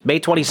May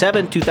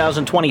 27,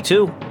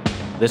 2022.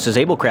 This is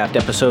Ablecraft,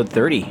 episode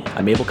 30.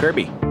 I'm Abel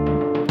Kirby.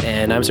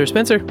 And I'm Sir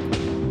Spencer.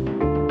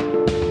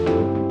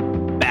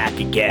 Back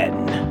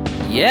again.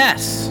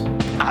 Yes.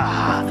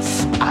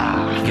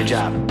 Good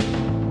job.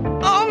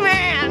 Oh,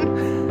 man.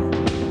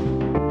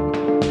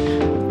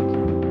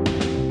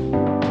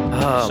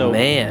 Oh,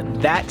 man.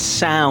 That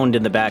sound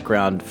in the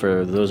background,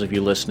 for those of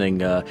you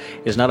listening,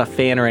 is not a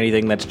fan or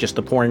anything. That's just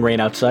the pouring rain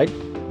outside.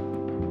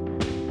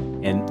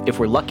 And if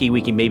we're lucky, we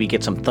can maybe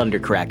get some thunder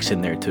cracks in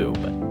there too.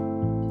 But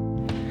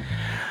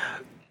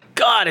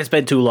God, it's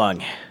been too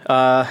long.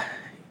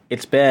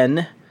 It's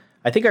been,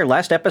 I think our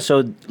last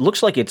episode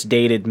looks like it's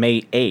dated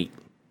May 8th.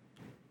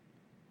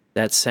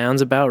 That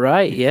sounds about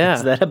right, yeah.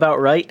 Is that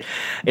about right?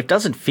 It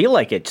doesn't feel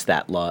like it's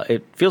that long.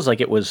 It feels like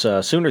it was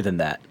sooner than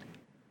that.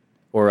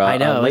 Or I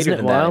know, later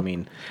than that, I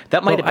mean.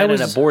 That might have been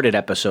an aborted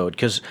episode,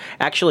 because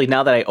actually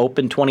now that I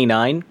opened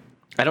 29,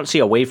 I don't see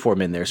a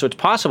waveform in there. So it's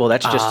possible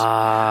that's just...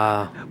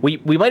 We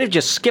might have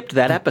just skipped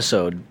that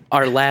episode.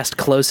 Our last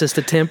closest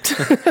attempt.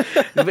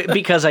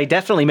 Because I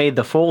definitely made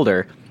the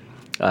folder.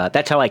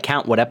 That's how I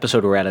count what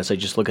episode we're at, as I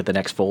just look at the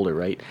next folder,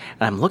 right?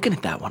 And I'm looking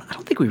at that one. I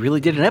don't think we really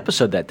did an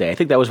episode that day. I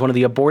think that was one of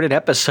the aborted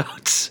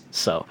episodes.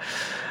 So,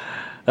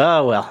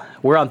 oh well.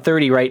 We're on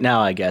 30 right now,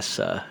 I guess.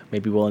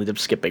 Maybe we'll end up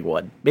skipping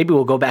one. Maybe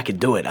we'll go back and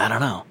do it. I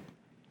don't know.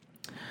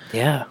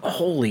 Yeah.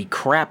 Holy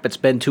crap, it's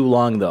been too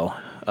long, though.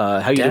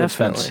 How you doing,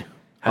 Spence?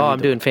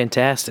 I'm doing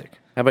fantastic.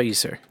 How about you,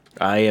 sir?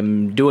 I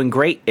am doing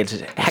great. It's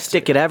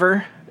hectic as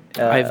ever.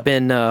 I've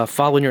been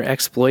following your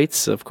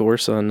exploits, of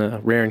course,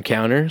 on Rare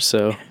Encounter,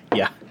 so...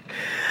 Yeah.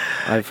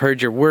 I've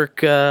heard your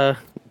work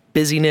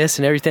busyness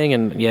and everything,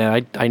 and yeah,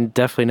 I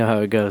definitely know how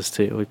it goes,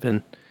 too. We've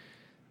been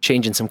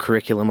changing some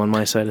curriculum on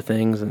my side of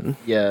things. And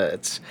yeah,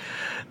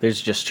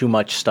 there's just too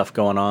much stuff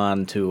going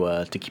on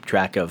to keep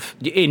track of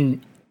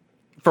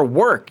for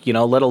work,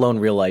 let alone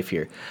real life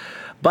here.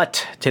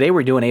 But today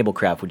we're doing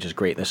Ablecraft, which is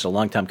great. This is a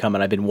long time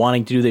coming. I've been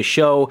wanting to do this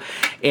show,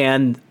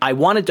 and I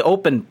wanted to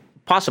open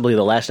possibly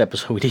the last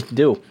episode we didn't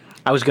do.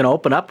 I was going to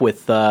open up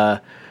with the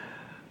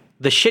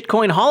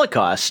shitcoin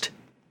Holocaust.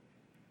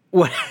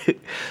 That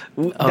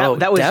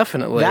was,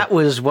 definitely. That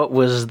was what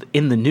was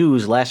in the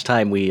news last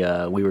time we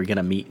were going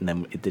to meet, and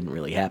then it didn't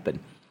really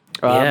happen.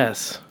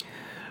 Yes.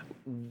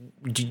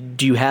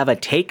 Do you have a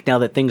take now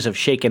that things have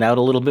shaken out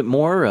a little bit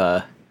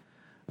more?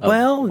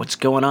 Well, what's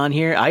going on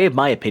here? I have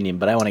my opinion,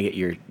 but I want to get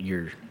your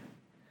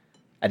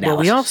analysis. Well,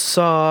 we all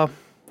saw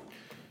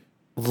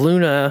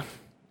Luna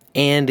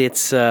and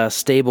its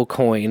stable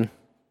coin,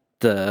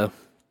 the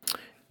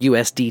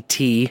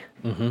USDT,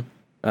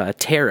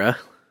 Terra,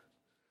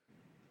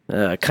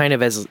 kind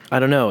of as, I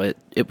don't know,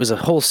 it was a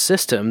whole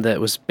system that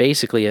was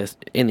basically,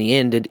 in the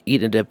end, it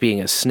ended up being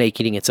a snake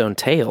eating its own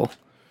tail.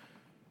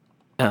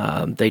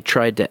 They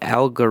tried to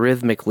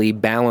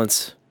algorithmically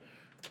balance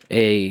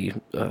a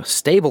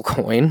stable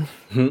coin,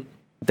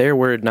 their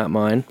word, not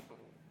mine,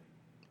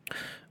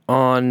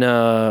 on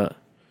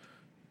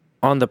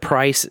the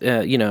price,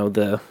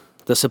 the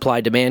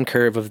supply-demand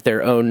curve of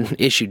their own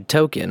issued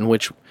token,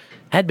 which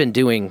had been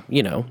doing,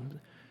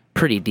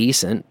 pretty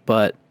decent,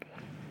 but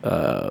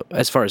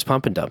as far as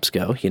pump and dumps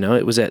go,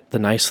 it was at the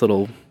nice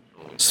little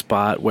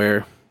spot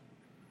where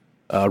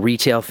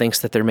retail thinks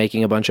that they're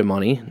making a bunch of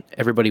money.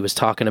 Everybody was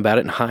talking about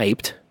it and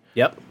hyped.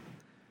 Yep.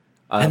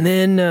 And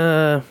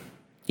then,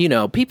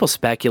 people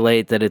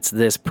speculate that it's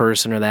this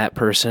person or that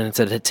person. It's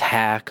an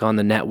attack on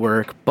the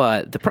network.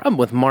 But the problem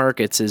with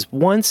markets is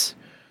once,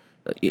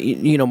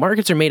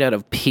 markets are made out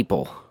of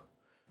people.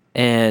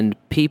 And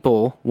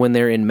people, when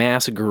they're in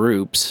mass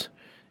groups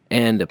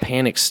and a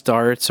panic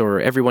starts or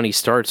everybody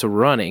starts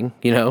running,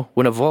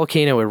 when a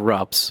volcano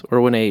erupts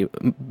or when a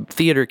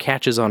theater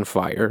catches on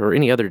fire or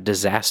any other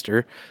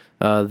disaster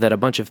that a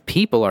bunch of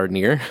people are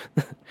near,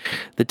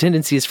 the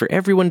tendency is for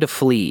everyone to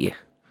flee.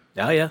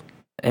 Oh, yeah.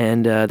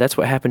 And that's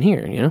what happened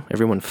here,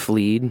 Everyone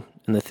fled,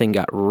 and the thing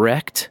got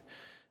wrecked,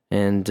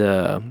 and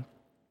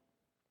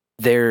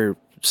their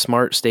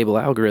smart, stable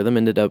algorithm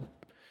ended up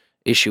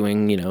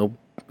issuing,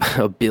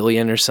 1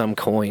 billion or some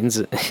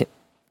coins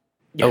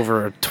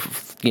over a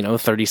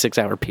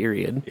 36-hour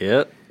period.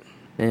 Yep.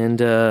 And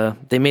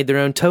they made their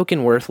own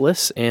token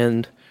worthless,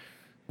 and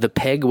the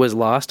peg was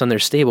lost on their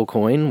stable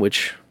coin,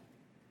 which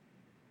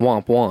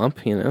womp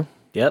womp,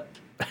 Yep.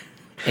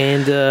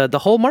 And the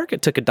whole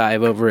market took a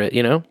dive over it,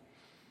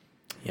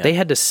 Yep. They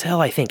had to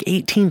sell, I think,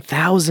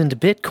 18,000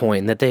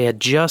 Bitcoin that they had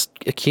just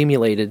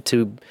accumulated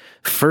to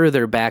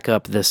further back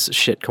up this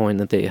shitcoin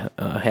that they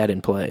had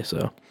in play.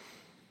 So,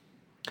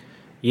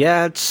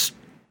 yeah, it's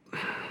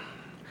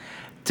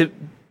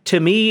to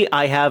me,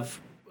 I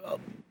have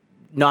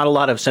not a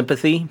lot of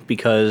sympathy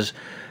because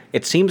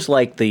it seems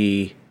like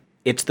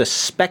it's the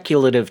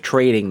speculative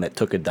trading that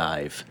took a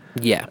dive.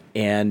 Yeah,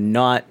 and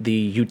not the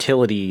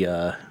utility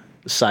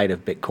side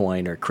of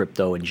Bitcoin or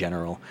crypto in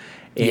general.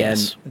 And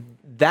yes.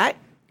 That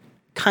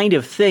kind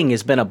of thing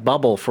has been a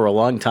bubble for a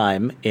long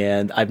time,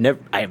 and I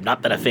have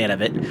not been a fan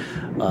of it.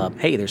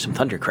 Hey, there's some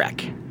thunder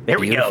crack. There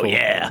Beautiful. we go.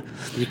 Yeah,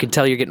 you can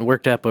tell you're getting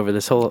worked up over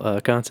this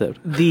whole concept.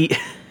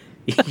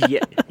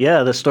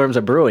 Yeah, the storms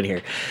are brewing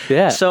here.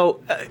 Yeah.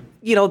 So,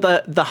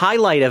 the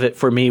highlight of it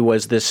for me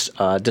was this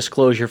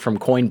disclosure from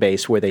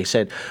Coinbase where they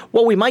said,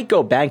 well, we might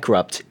go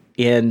bankrupt.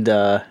 And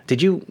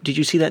did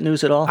you see that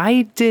news at all?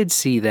 I did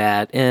see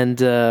that, and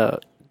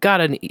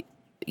got an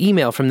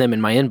email from them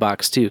in my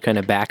inbox too, kind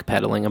of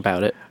backpedaling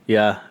about it.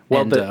 Yeah.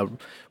 Well, and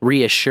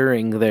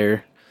reassuring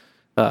their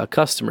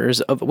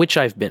customers, of which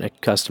I've been a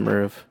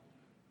customer of.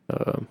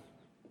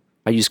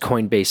 I use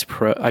Coinbase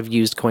Pro. I've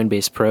used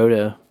Coinbase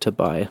Pro to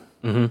buy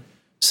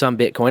some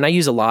Bitcoin. I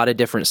use a lot of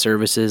different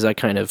services. I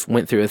kind of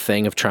went through a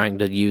thing of trying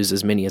to use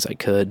as many as I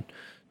could,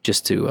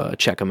 just to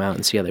check them out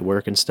and see how they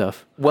work and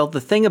stuff. Well, the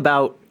thing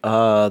about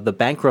the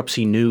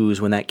bankruptcy news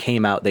when that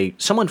came out,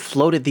 someone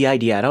floated the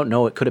idea. I don't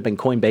know. It could have been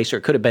Coinbase or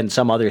it could have been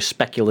some other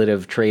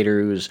speculative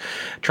trader who's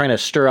trying to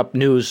stir up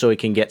news so he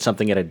can get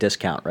something at a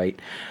discount, right?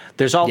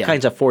 There's all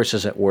kinds of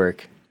forces at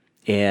work,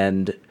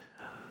 and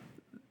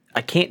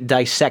I can't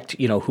dissect,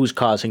 who's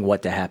causing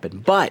what to happen.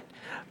 But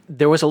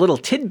there was a little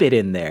tidbit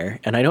in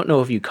there, and I don't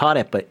know if you caught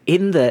it, but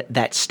in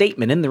that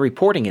statement, in the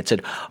reporting, it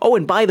said, oh,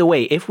 and by the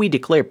way, if we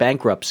declare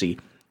bankruptcy,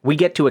 we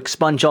get to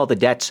expunge all the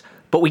debts,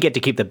 but we get to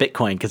keep the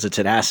Bitcoin because it's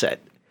an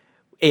asset.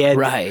 And,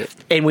 right.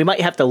 And we might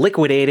have to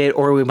liquidate it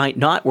or we might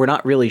not. We're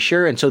not really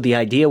sure. And so the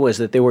idea was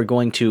that they were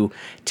going to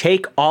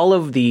take all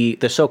of the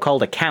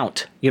so-called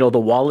account, the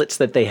wallets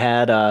that they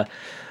had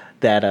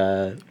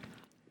that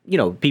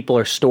people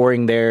are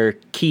storing their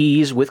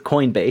keys with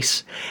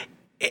Coinbase.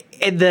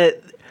 And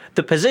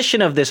the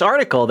position of this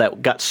article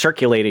that got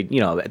circulated,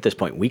 at this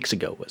point weeks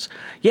ago was,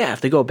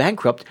 if they go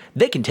bankrupt,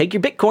 they can take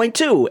your Bitcoin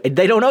too, and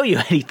they don't owe you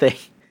anything.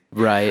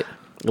 Right.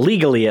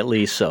 Legally, at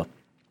least. So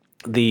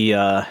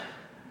the,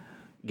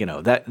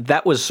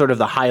 that was sort of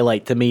the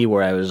highlight to me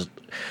where I was,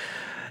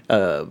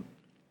 I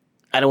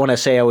don't want to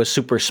say I was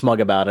super smug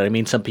about it. I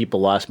mean, some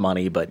people lost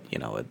money, but,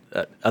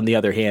 on the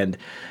other hand,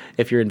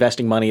 if you're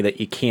investing money that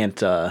you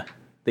can't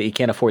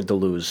afford to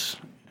lose,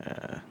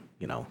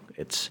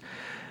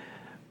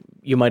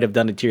 you might have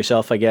done it to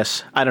yourself, I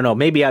guess. I don't know.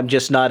 Maybe I'm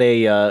just not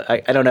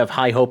I don't have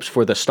high hopes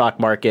for the stock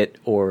market,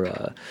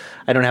 or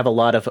I don't have a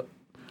lot of.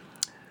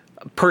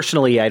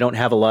 Personally, I don't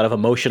have a lot of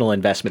emotional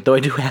investment, though I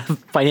do have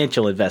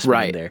financial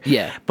investment in there.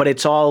 Yeah. But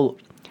it's all.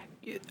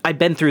 I've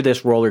been through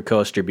this roller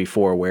coaster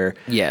before, where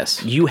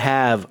you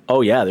have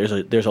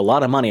there's a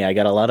lot of money. I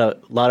got a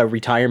lot of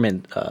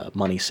retirement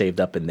money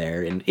saved up in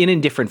there, and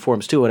in different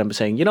forms too. And I'm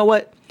saying, you know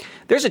what?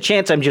 There's a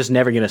chance I'm just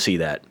never going to see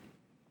that.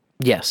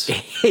 Yes,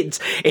 it's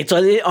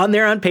on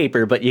there on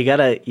paper, but you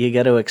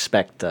gotta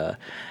expect at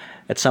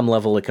some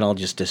level it can all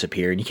just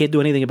disappear, and you can't do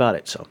anything about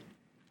it. So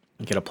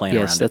you got to plan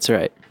around it. Yes, that's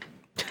right.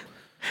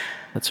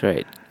 That's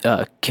right.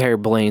 Care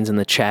Blaine's in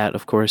the chat,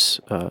 of course,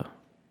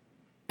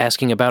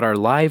 asking about our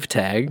live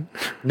tag.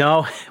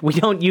 No, we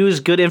don't use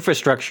good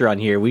infrastructure on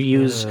here. We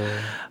use, is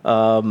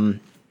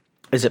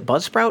it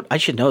Buzzsprout? I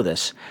should know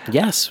this.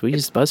 Yes, we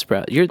use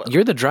Buzzsprout.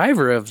 You're the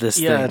driver of this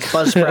thing.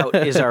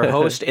 Buzzsprout is our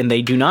host, and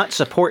they do not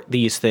support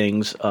these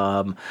things.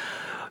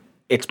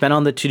 It's been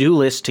on the to-do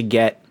list to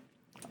get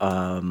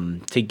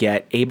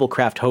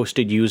Ablecraft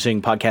hosted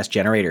using Podcast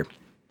Generator.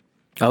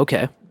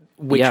 Okay.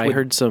 I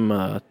heard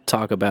some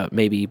talk about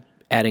maybe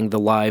adding the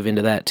live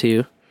into that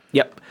too.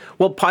 Yep.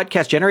 Well,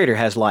 Podcast Generator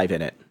has live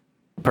in it.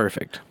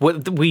 Perfect.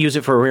 We use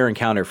it for Rare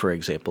Encounter, for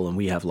example, and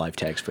we have live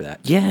tags for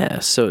that. Yeah,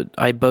 so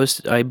I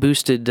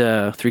boosted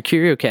through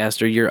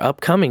CurioCaster your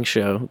upcoming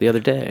show the other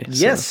day.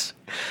 So.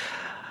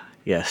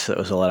 Yes, that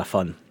was a lot of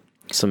fun.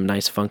 Some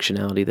nice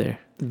functionality there.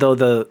 Though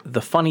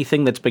the funny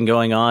thing that's been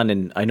going on,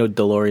 and I know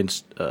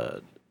DeLorean's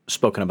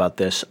spoken about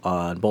this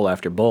on Bowl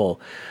After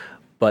Bowl,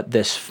 but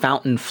this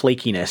fountain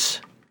flakiness.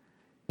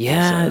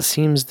 Yeah, it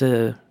seems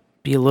to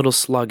be a little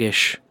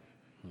sluggish.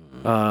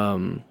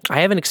 I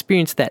haven't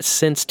experienced that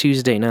since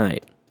Tuesday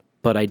night,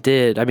 but I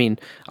did. I mean,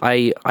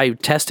 I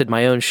tested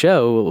my own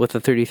show with a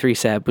 33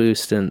 sat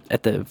boost, and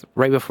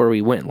right before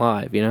we went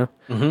live,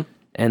 mm-hmm.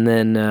 And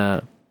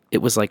then it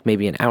was like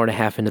maybe an hour and a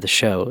half into the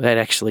show. That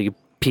actually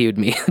pewed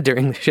me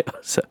during the show,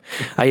 so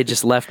I had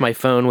just left my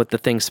phone with the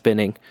thing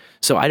spinning.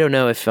 So I don't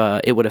know if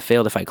it would have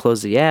failed if I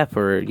closed the app,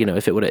 or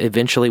if it would have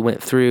eventually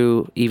went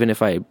through, even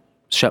if I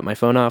shut my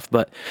phone off.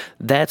 But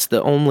that's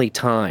the only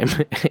time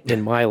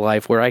in my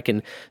life where I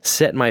can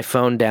set my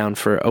phone down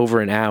for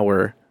over an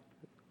hour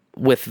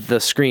with the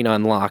screen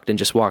unlocked and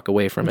just walk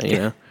away from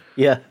it,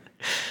 Yeah.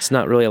 It's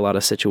not really a lot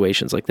of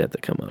situations like that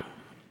come up.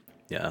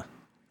 Yeah.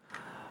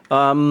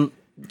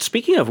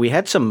 Speaking of, we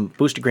had some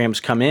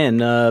boostergrams come in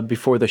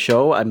before the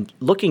show. I'm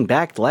looking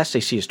back. The last I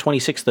see is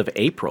 26th of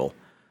April,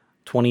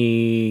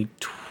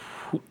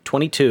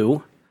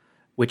 2022,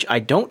 which I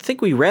don't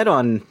think we read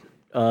on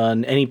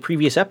any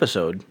previous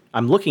episode.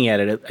 I'm looking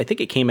at it. I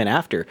think it came in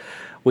after,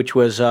 which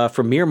was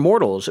from Mere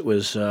Mortals. It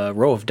was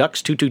Row of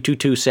Ducks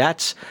 2222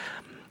 sats.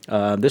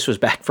 This was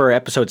back for our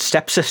episode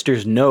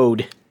Stepsisters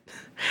Node.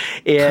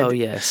 And oh,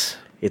 yes.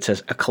 It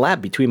says, a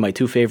collab between my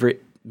two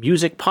favorite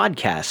music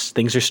podcasts.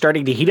 Things are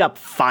starting to heat up.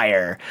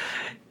 Fire.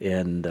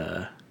 And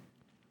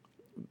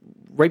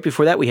right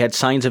before that, we had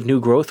Signs of New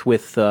Growth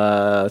with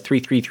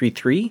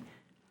 3333.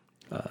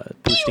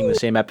 boosting the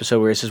same episode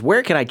where it says,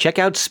 "Where can I check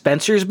out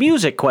Spencer's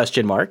music?" ?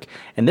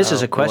 And this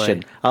is a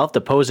question. Boy. I'll have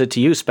to pose it to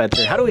you,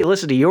 Spencer. How do we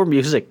listen to your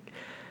music?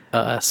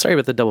 Sorry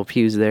about the double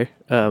P's there.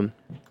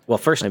 Well,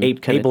 first,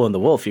 Abel and the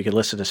Wolf, you can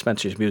listen to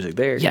Spencer's music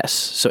there. Yes.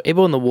 So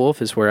Abel and the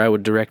Wolf is where I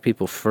would direct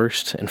people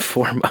first and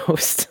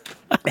foremost.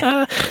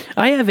 I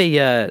have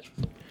a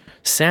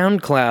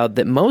SoundCloud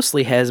that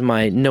mostly has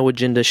my No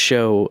Agenda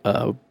Show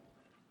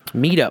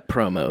meetup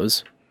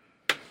promos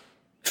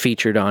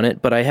featured on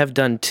it, but I have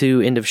done 2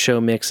 end of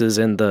show mixes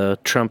and the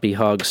Trumpy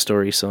Hog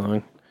story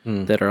song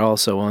that are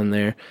also on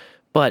there.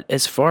 But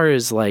as far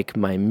as like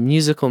my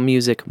musical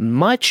music,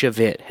 much of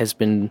it has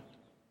been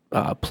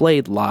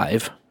played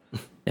live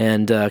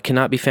and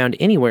cannot be found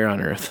anywhere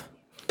on Earth.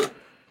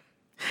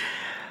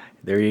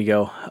 There you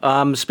go.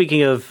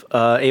 Speaking of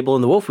Abel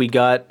and the Wolf, we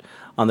got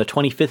on the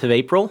 25th of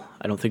April,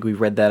 I don't think we've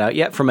read that out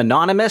yet, from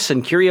Anonymous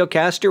and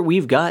CurioCaster,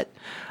 we've got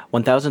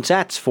 1,000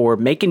 sats for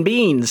Making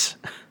Beans.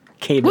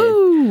 Came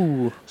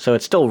in. So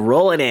it's still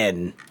rolling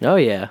in. Oh,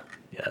 yeah.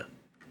 Yeah.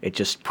 It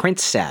just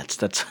prints sats.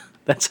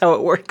 That's how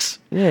it works.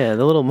 Yeah,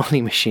 the little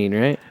money machine,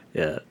 right?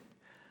 Yeah.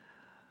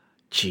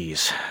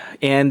 Jeez.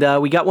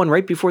 And we got one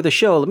right before the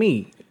show.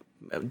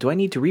 Do I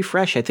need to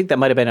refresh? I think that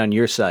might have been on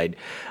your side.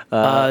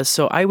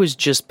 So I was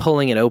just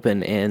pulling it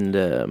open,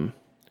 and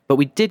but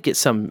we did get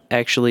some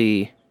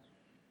actually,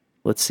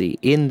 let's see,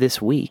 in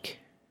this week.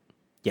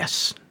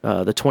 Yes.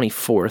 The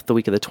 24th, the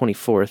week of the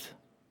 24th.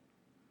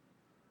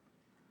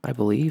 I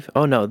believe.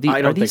 Oh, no.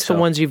 Are these the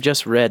ones you've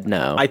just read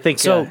now? I think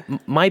so.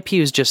 My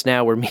pews just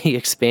now were me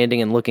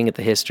expanding and looking at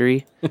the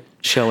history,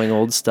 showing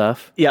old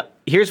stuff. Yeah.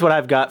 Here's what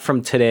I've got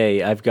from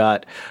today. I've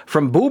got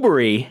from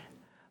Boobery,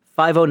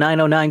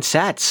 50909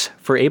 sats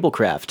for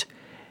Ablecraft.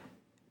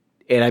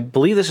 And I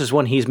believe this is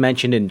one he's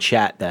mentioned in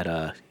chat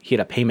that he had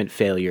a payment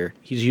failure.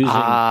 He's using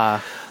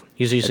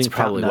That's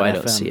probably why I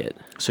don't see it.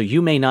 So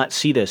you may not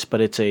see this,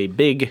 but it's a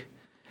big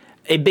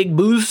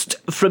boost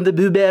from the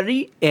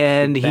Booberry,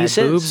 and he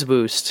says...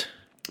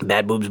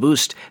 Bad Boobs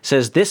Boost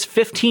says, this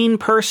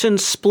 15-person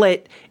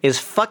split is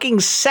fucking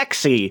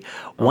sexy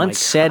once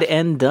said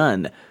and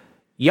done.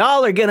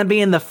 Y'all are going to be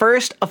in the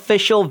first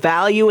official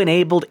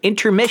value-enabled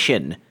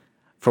intermission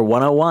for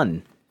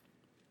 101.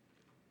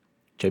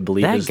 Which I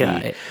believe that is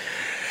guy.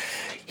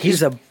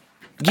 He's a...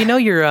 You know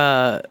your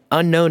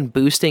unknown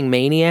boosting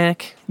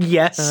maniac?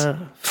 Yes.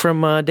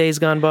 From Days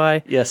Gone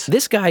By? Yes.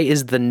 This guy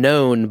is the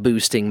known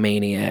boosting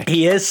maniac.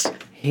 He is.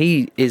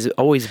 He is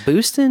always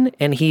boosting,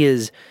 and he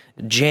is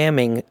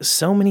jamming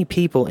so many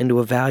people into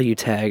a value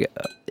tag.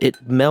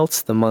 It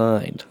melts the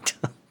mind.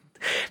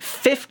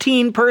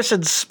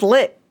 15-person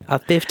split. A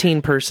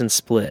 15-person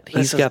split.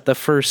 He's got the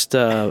first...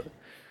 I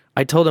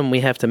told him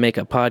we have to make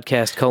a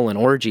podcast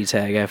orgy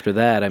tag after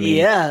that. I mean...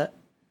 Yeah.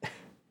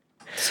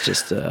 It's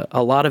just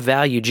a lot of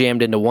value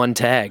jammed into one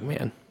tag,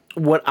 man.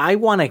 What I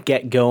want to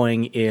get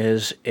going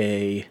is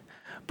a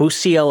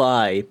Boost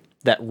CLI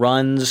that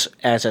runs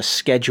as a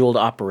scheduled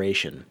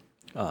operation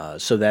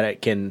so that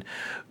it can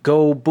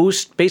go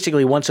boost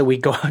basically once a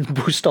week, go and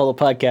boost all the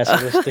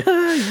podcasts.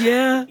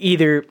 Yeah.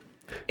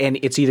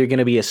 It's either going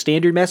to be a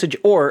standard message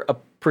or a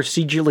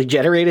procedurally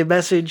generated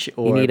message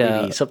or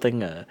maybe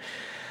something.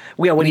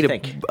 What do you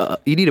think?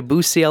 You need a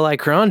Boost CLI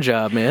cron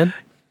job, man.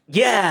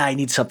 Yeah, I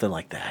need something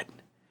like that.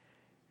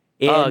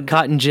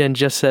 Cotton Gin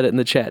just said it in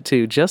the chat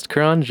too. Just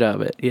cron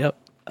job it. Yep.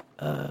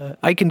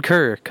 I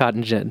concur,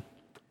 Cotton Gin.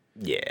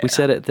 Yeah. We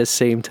said it at the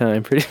same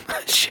time pretty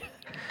much.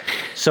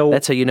 So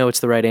that's how you know it's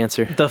the right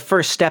answer. The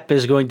first step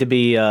is going to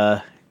be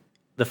actually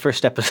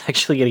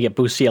going to get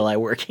Boost CLI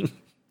working.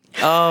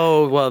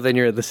 Oh, well then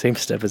you're at the same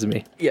step as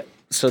me. Yeah.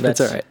 So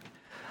that's all right.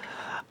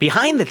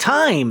 Behind the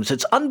times.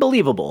 It's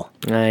unbelievable.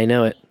 I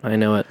know it.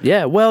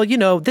 Yeah, well,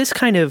 this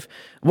kind of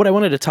what I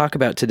wanted to talk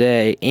about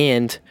today,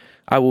 and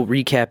I will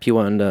recap you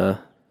on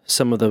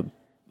some of the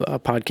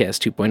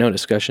podcast 2.0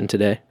 discussion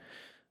today,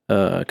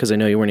 because I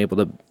know you weren't able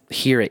to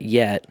hear it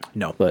yet.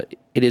 No. But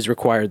it is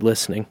required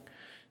listening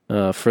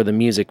for the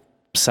music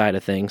side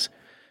of things.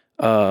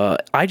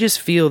 I just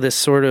feel this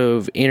sort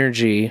of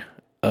energy,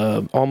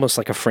 almost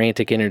like a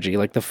frantic energy,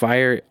 like the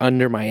fire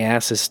under my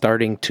ass is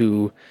starting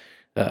to...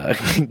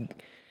 I'm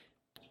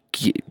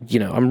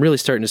really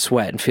starting to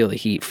sweat and feel the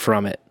heat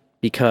from it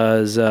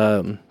because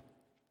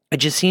it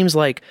just seems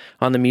like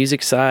on the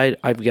music side,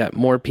 I've got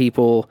more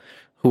people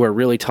who are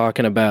really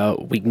talking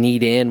about we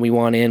need in, we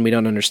want in, we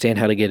don't understand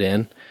how to get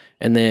in.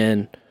 And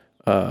then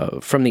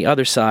from the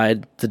other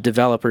side, the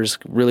developers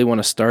really want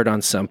to start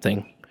on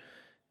something.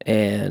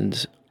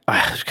 And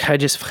I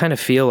just kind of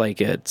feel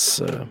like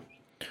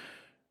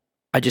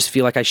I just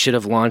feel like I should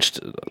have launched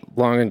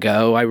long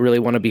ago. I really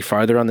want to be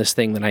farther on this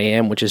thing than I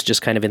am, which is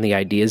just kind of in the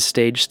ideas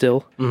stage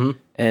still. Mm-hmm.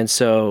 And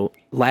so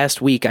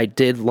last week I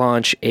did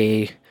launch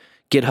a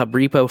GitHub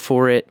repo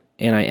for it,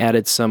 and I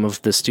added some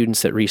of the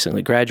students that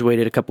recently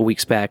graduated a couple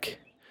weeks back.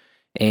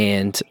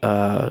 And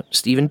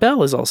Stephen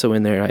Bell is also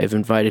in there. I've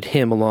invited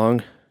him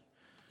along.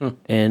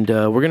 And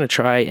we're going to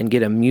try and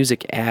get a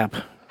music app,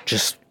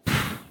 just,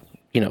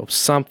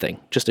 something,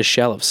 just a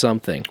shell of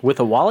something. With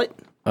a wallet?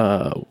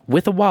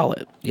 With a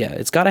wallet. Yeah,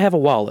 it's got to have a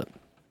wallet.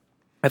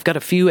 I've got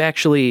a few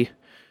actually.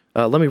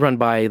 Let me run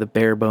by the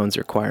bare bones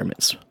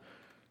requirements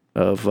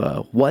of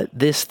what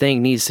this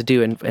thing needs to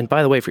do. And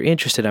by the way, if you're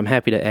interested, I'm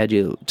happy to add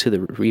you to the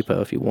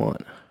repo if you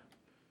want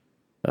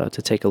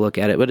to take a look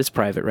at it, but it's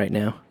private right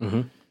now.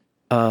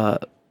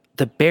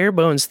 The bare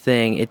bones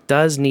thing, it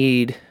does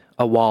need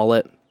a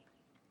wallet.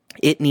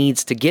 It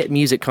needs to get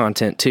music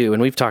content too,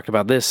 and we've talked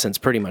about this since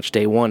pretty much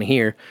day one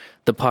here,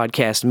 the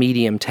podcast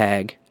medium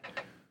tag.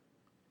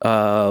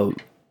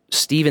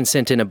 Steven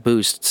sent in a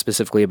boost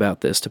specifically about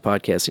this to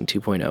Podcasting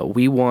 2.0.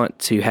 We want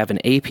to have an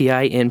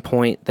API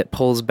endpoint that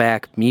pulls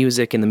back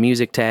music in the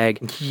music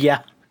tag.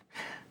 Yeah.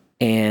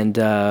 And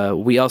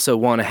we also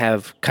want to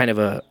have kind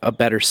of a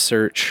better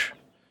search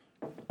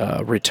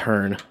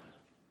return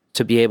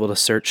to be able to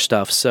search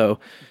stuff. So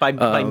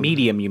by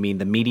medium, you mean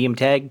the medium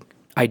tag?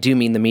 I do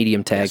mean the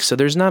medium tag. Yes. So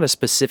there's not a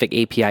specific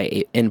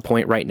API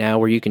endpoint right now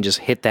where you can just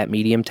hit that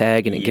medium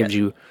tag and it gives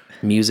you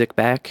music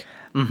back.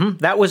 Mm-hmm.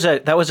 That was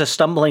a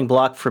stumbling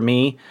block for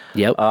me.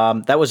 Yep.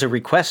 That was a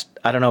request.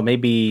 I don't know.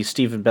 Maybe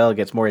Stephen Bell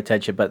gets more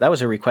attention, but that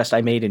was a request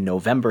I made in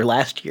November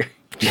last year.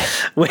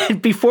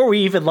 Before we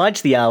even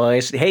launched the album, I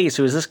said, "Hey,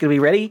 so is this going to be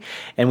ready?"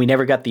 And we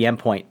never got the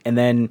endpoint. And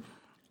then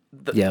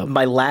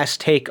my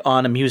last take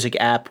on a music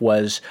app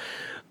was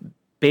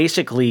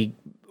basically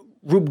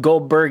Rube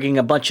Goldberging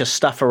a bunch of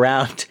stuff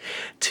around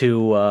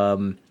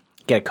to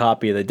get a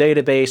copy of the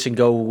database and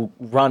go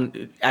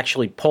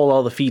actually pull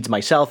all the feeds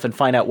myself and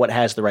find out what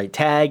has the right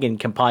tag and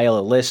compile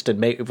a list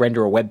and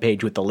render a web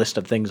page with the list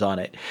of things on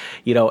it,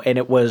 and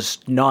it was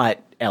not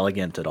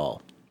elegant at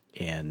all.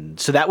 And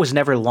so that was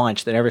never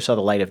launched. That never saw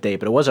the light of day,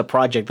 but it was a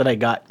project that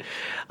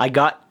I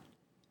got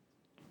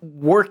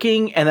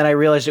working, and then I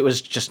realized it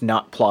was just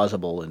not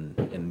plausible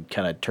and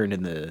kind of turned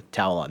in the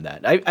towel on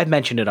that. I've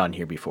mentioned it on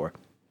here before.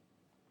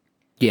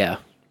 Yeah.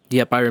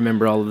 Yep, I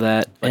remember all of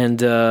that.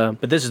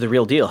 But this is the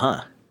real deal,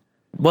 huh?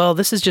 Well,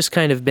 this has just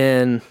kind of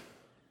been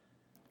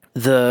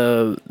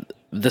the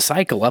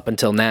cycle up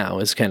until now.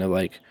 Is kind of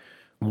like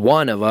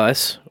one of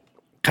us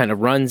kind of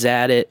runs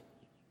at it,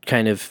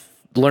 kind of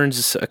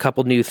learns a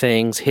couple new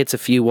things, hits a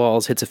few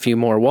walls, hits a few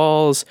more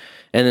walls,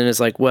 and then is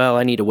like, well,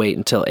 I need to wait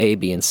until A,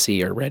 B, and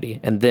C are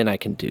ready, and then I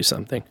can do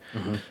something.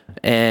 Mm-hmm.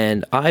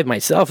 And I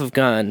myself have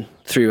gone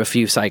through a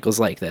few cycles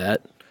like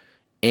that,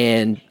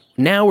 and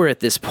now we're at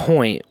this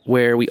point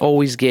where we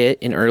always get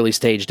in early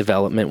stage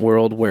development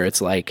world where it's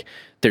like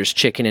there's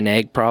chicken and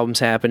egg problems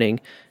happening.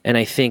 And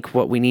I think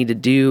what we need to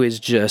do is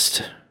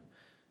just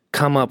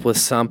come up with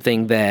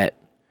something that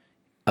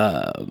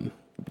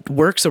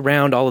works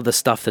around all of the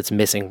stuff that's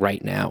missing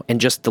right now and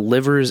just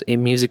delivers a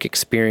music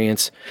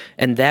experience.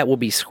 And that will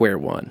be square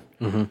one.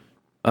 Mm-hmm.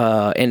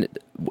 And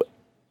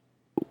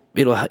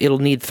it'll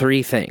need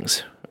three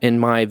things in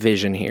my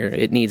vision here.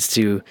 It needs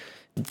to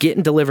get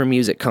and deliver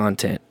music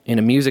content in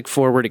a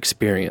music-forward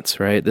experience,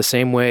 right? The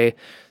same way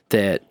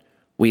that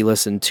we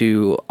listened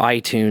to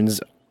iTunes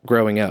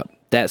growing up,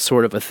 that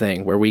sort of a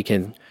thing, where we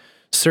can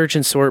search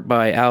and sort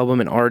by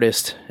album and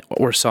artist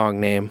or song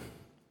name.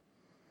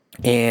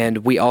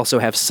 And we also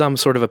have some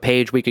sort of a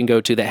page we can go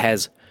to that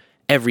has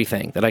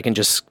everything that I can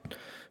just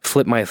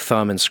flip my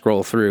thumb and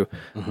scroll through.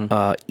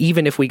 Mm-hmm.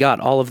 Even if we got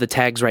all of the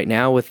tags right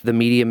now with the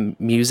medium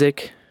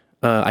music,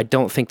 I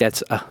don't think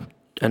that's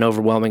an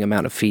overwhelming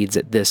amount of feeds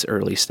at this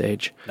early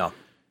stage. No.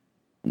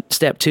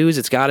 Step 2 is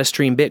it's got to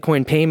stream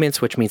Bitcoin payments,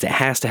 which means it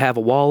has to have a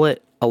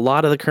wallet. A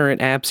lot of the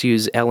current apps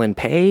use LN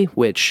Pay,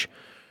 which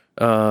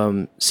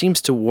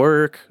seems to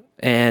work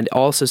and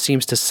also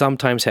seems to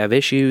sometimes have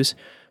issues.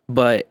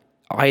 But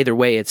either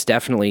way, it's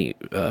definitely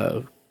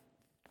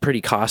pretty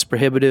cost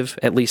prohibitive,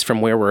 at least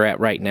from where we're at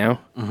right now,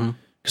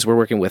 because we're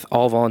working with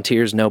all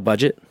volunteers, no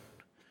budget.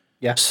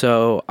 Yeah.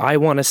 So I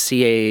want to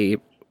see a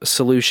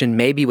solution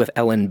maybe with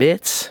LN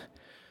Bits,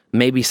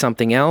 maybe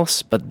something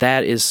else, but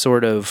that is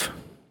sort of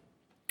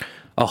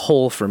a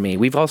hole for me.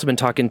 We've also been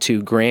talking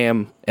to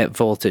Graham at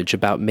Voltage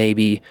about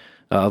maybe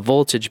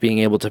Voltage being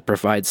able to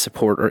provide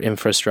support or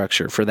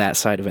infrastructure for that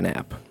side of an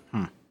app.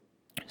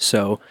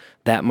 So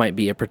that might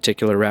be a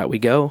particular route we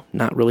go.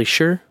 Not really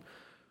sure,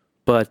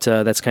 but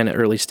that's kind of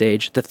early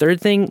stage. The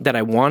third thing that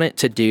I want it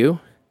to do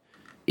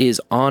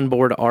is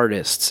onboard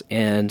artists,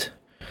 and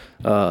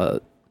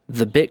the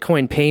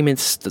Bitcoin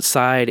payments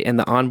side and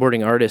the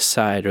onboarding artist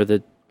side are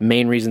the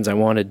main reasons I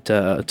wanted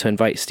to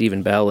invite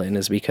Stephen Bell in,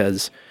 is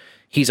because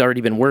he's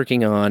already been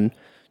working on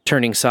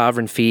turning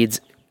sovereign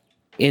feeds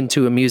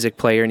into a music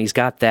player, and he's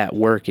got that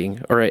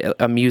working, or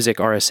a music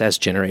RSS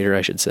generator,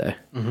 I should say.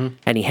 Mm-hmm.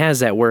 And he has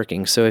that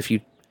working. So if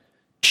you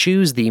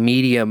choose the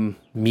medium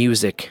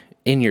music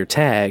in your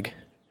tag,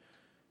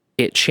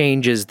 it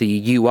changes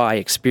the UI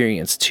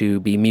experience to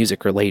be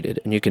music related,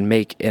 and you can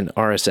make an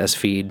RSS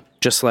feed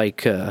just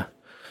like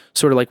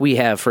sort of like we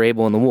have for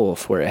Abel and the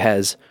Wolf, where it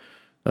has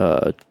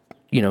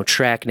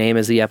track name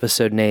as the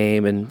episode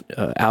name and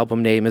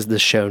album name as the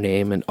show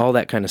name and all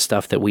that kind of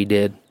stuff that we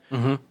did.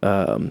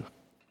 Mm-hmm.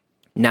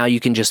 Now you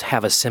can just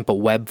have a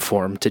simple web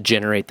form to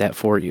generate that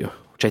for you,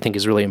 which I think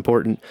is really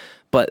important.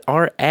 But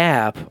our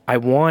app, I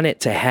want it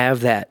to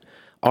have that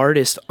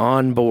artist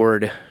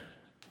onboard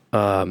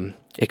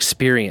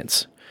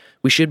experience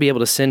we should be able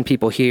to send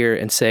people here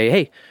and say,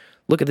 hey,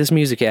 look at this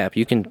music app.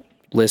 You can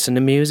listen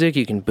to music.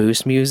 You can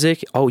boost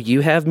music. Oh,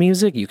 you have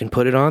music? You can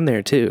put it on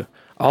there too.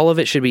 All of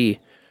it should be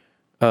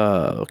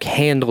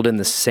handled in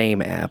the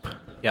same app.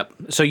 Yep.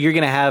 So you're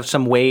going to have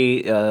some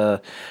way,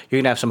 you're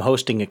going to have some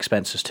hosting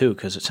expenses too,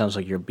 because it sounds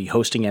like you'll be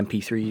hosting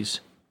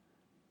MP3s.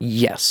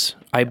 Yes,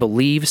 I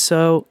believe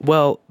so.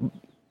 Well,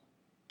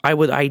 I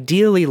would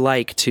ideally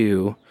like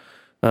to,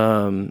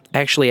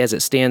 actually, as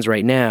it stands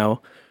right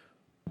now,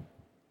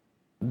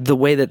 the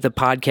way that the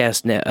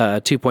podcast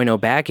 2.0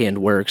 backend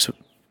works,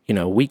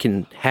 we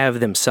can have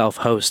them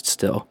self-host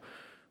still.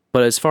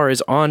 But as far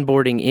as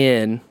onboarding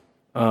in,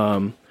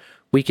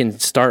 we can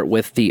start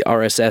with the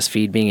RSS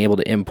feed being able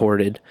to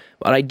import it.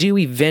 But I do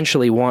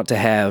eventually want to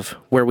have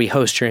where we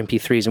host your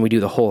MP3s and we do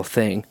the whole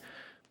thing.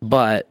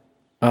 But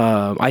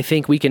I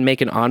think we can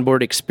make an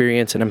onboard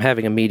experience, and I'm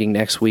having a meeting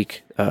next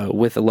week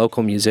with a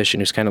local musician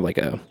who's kind of like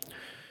a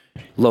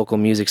local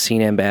music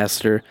scene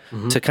ambassador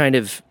to kind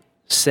of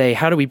say,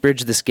 how do we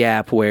bridge this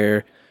gap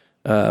where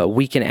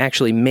we can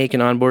actually make an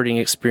onboarding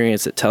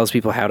experience that tells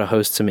people how to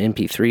host some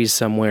MP3s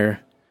somewhere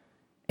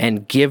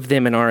and give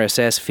them an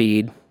RSS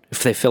feed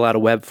if they fill out a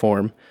web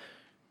form,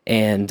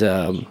 and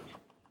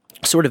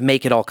sort of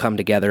make it all come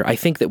together. I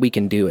think that we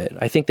can do it.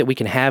 I think that we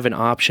can have an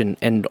option,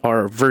 and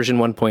our version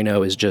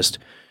 1.0 is just,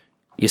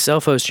 you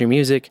self-host your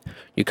music,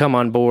 you come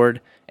on board,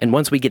 and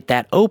once we get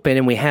that open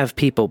and we have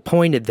people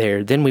pointed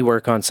there, then we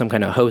work on some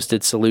kind of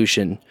hosted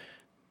solution,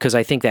 because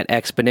I think that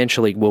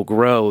exponentially will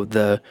grow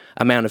the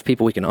amount of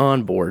people we can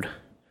onboard.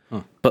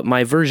 But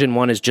my version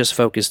 1 is just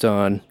focused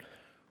on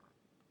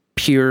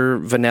pure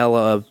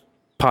vanilla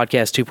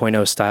podcast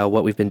 2.0 style,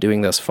 what we've been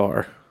doing thus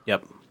far.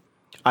 Yep.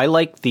 I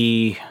like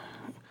the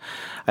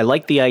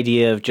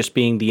idea of just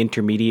being the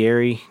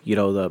intermediary,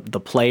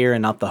 the player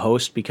and not the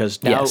host,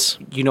 because now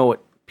you know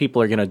what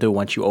people are going to do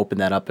once you open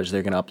that up is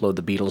they're going to upload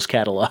the Beatles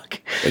catalog.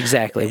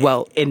 Exactly.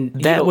 Well, and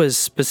that was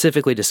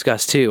specifically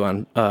discussed too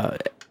on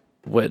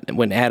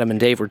when Adam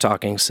and Dave were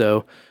talking.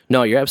 So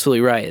no, you're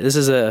absolutely right. This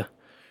is a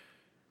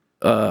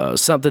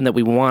something that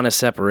we want a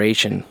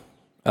separation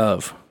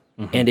of.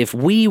 And if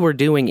we were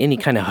doing any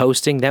kind of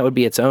hosting, that would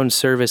be its own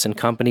service and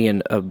company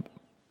and a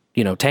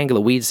tangle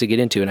of weeds to get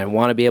into. And I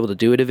want to be able to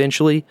do it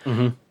eventually,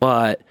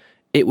 but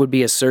it would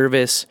be a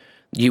service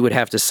you would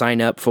have to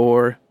sign up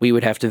for. We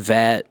would have to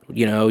vet.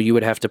 You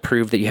would have to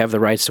prove that you have the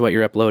rights to what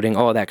you're uploading,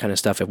 all of that kind of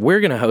stuff. If we're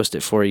going to host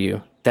it for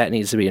you, that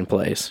needs to be in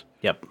place.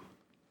 Yep.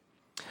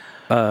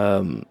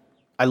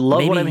 I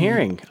love what I'm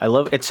hearing.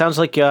 It sounds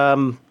like.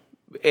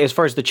 As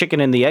far as the chicken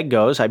and the egg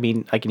goes, I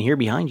mean, I can hear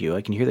behind you.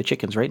 I can hear the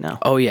chickens right now.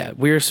 Oh yeah,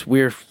 we're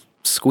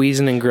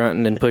squeezing and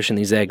grunting and pushing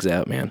these eggs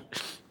out, man.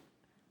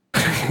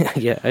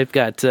 Yeah, I've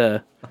got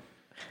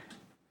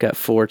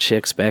 4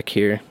 chicks back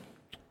here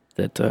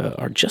that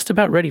are just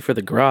about ready for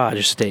the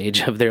garage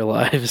stage of their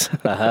lives.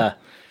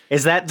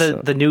 Is that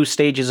the new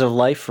stages of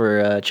life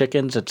for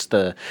chickens? It's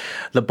the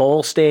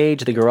bowl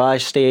stage, the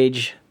garage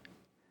stage,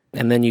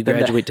 and then you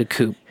graduate to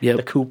coop. Yep,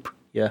 the coop.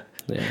 Yeah.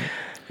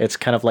 It's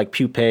kind of like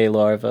pupae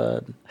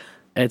larva.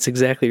 That's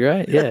exactly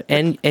right. Yeah,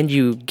 and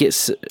you get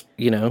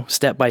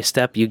step by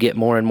step, you get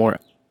more and more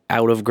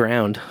out of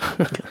ground.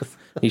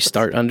 You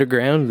start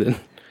underground, then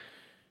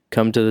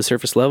come to the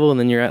surface level, and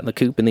then you're out in the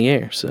coop in the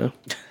air. So,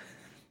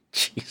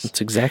 that's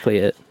exactly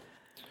it.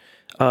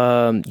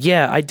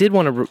 I did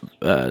want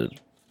to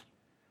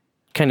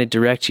kind of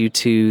direct you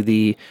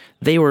to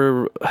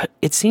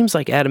it seems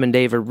like Adam and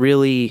Dave are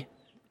really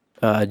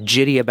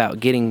jitty about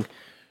getting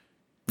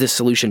this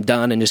solution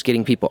done and just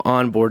getting people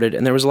onboarded.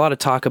 And there was a lot of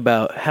talk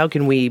about how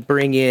can we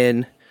bring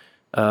in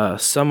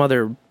some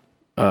other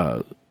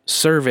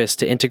service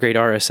to integrate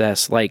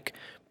RSS, like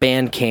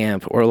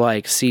Bandcamp or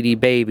like CD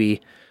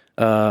Baby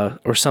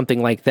or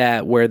something like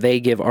that, where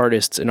they give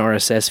artists an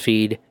RSS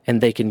feed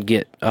and they can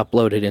get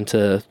uploaded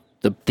into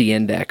the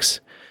index.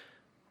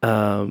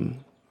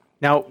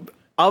 Now,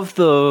 of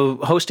the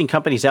hosting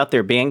companies out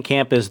there,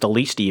 Bandcamp is the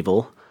least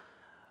evil.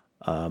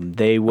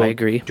 They will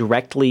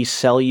directly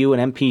sell you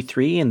an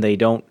MP3, and they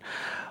don't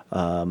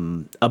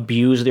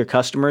abuse their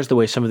customers the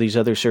way some of these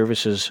other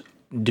services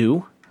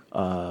do.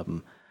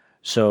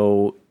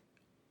 So,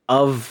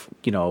 of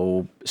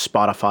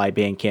Spotify,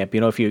 Bandcamp,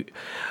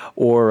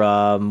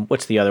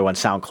 what's the other one,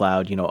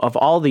 SoundCloud, of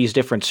all these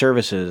different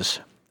services,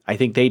 I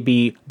think they'd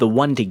be the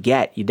one to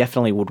get. You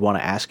definitely would want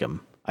to ask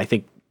them.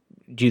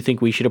 Do you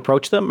think we should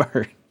approach them,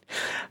 or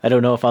I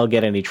don't know if I'll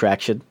get any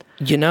traction?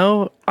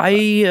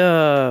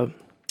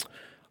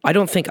 I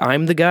don't think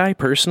I'm the guy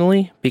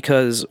personally,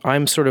 because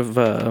I'm sort of,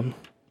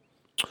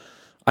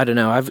 I don't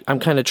know. I'm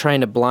kind of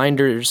trying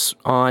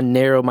to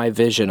narrow my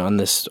vision on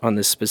this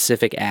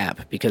specific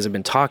app, because I've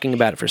been talking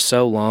about it for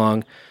so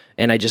long,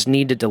 and I just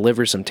need to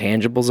deliver some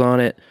tangibles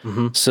on it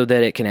so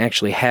that it can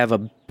actually have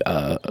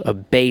a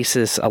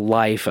basis, a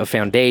life, a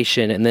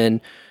foundation, and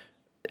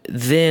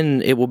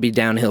then it will be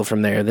downhill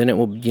from there. Then it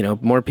will,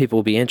 more people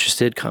will be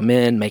interested, come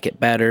in, make it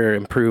better,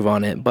 improve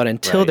on it. But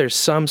until there's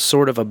some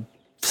sort of a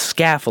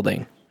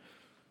scaffolding,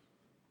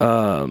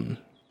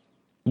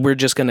 we're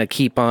just going to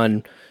keep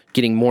on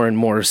getting more and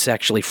more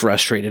sexually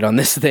frustrated on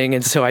this thing,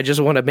 and so I just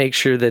want to make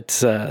sure that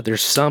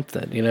there's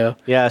something, you know.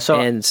 Yeah.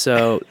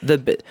 So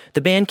the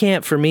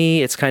Bandcamp for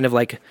me, it's kind of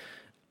like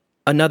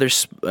another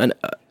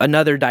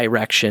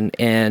direction,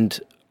 and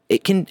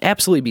it can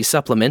absolutely be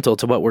supplemental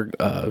to what we're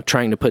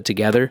trying to put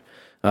together.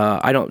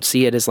 I don't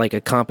see it as like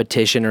a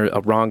competition or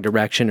a wrong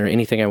direction or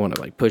anything I want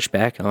to like push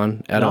back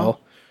on at all.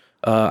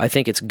 I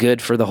think it's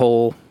good for the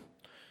whole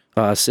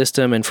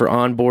system and for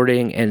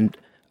onboarding, and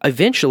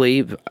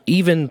eventually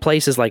even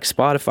places like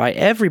Spotify,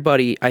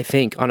 everybody, I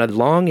think, on a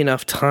long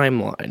enough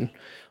timeline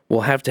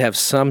will have to have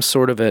some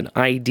sort of an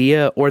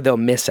idea or they'll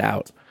miss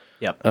out.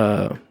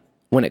 Yep.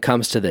 When it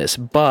comes to this.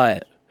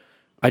 But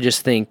I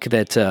just think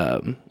that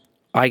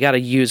I got to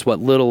use what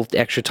little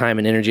extra time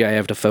and energy I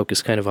have to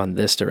focus kind of on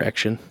this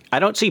direction. I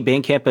don't see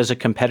Bandcamp as a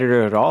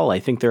competitor at all. I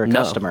think they're a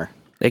customer.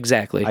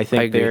 Exactly. I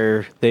think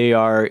they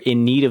are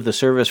in need of the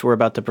service we're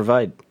about to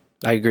provide.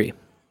 I agree.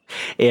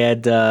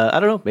 And I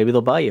don't know, maybe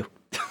they'll buy you.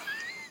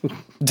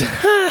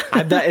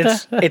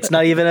 It's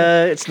not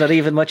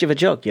even much of a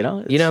joke, you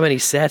know. You know how many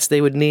sets they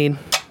would need?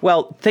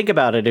 Well, think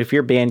about it. If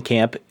you're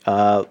Bandcamp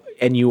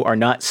and you are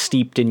not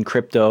steeped in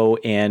crypto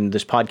and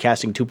this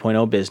podcasting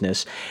 2.0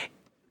 business,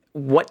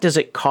 what does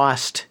it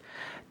cost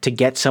to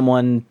get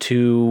someone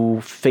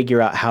to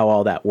figure out how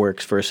all that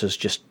works versus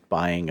just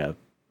buying a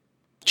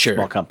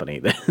small company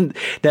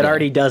that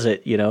already does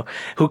it, you know,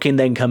 who can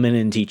then come in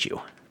and teach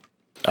you?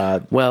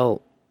 For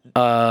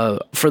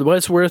what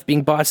it's worth,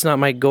 being bought's not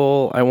my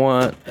goal. I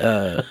want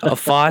a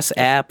FOSS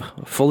app,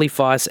 fully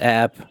FOSS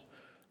app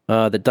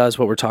that does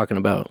what we're talking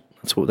about.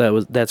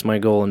 That's my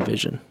goal and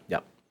vision.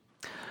 Yep.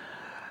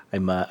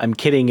 I'm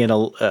kidding in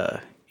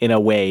a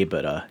way,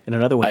 but in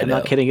another way, I'm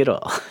not kidding at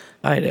all.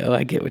 I know,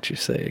 I get what you're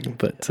saying,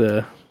 but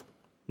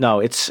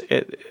no,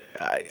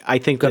 I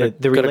think the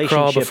relationship gotta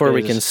crawl before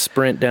we can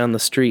sprint down the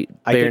street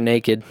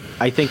naked.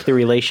 I think the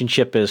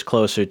relationship is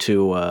closer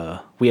to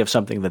we have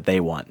something that they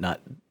want,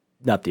 not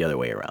the other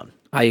way around.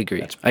 I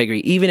agree.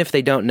 Even if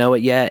they don't know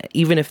it yet,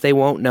 even if they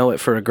won't know it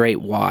for a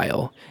great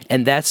while,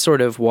 and that's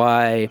sort of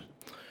why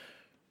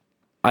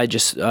I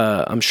just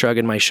I'm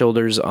shrugging my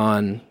shoulders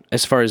on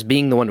as far as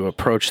being the one to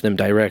approach them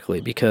directly,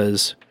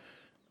 because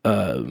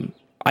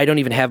I don't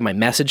even have my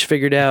message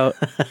figured out.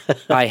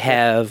 I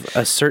have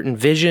a certain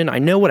vision. I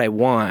know what I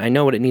want. I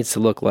know what it needs to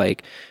look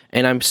like.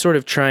 And I'm sort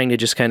of trying to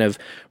just kind of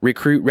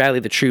recruit, rally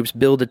the troops,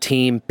 build a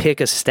team,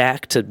 pick a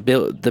stack to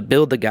build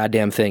the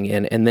goddamn thing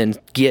in, and then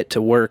get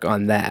to work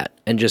on that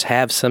and just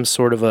have some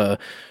sort of a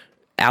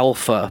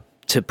alpha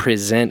to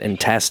present and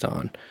test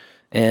on.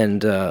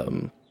 And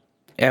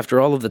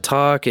after all of the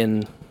talk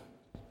and,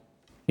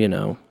 you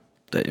know,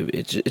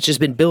 it's just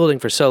been building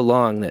for so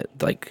long that,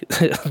 like,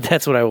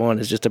 that's what I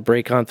want, is just to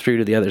break on through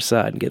to the other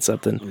side and get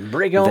something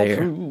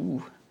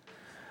through.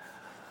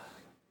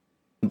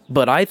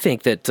 But I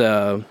think that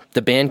the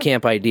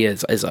Bandcamp idea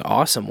is an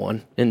awesome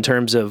one in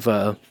terms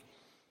of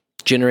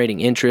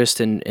generating interest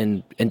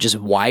and just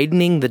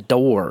widening the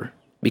door,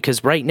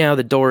 because right now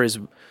the door is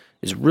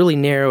really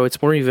narrow.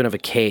 It's more even of a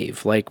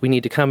cave. Like, we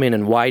need to come in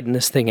and widen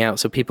this thing out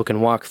so people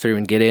can walk through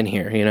and get in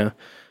here, you know?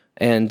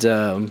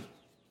 And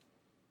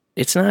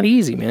it's not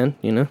easy, man,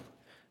 you know?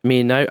 I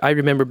mean, I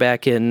remember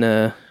back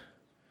in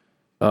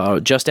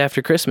just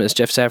after Christmas,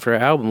 just after our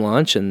album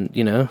launch, and,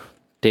 you know,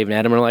 Dave and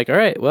Adam are like, all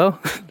right, well,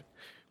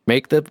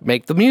 make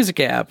the music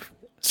app.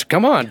 So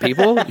come on,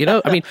 people. You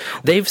know, I mean,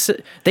 they've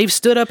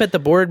stood up at the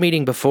board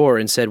meeting before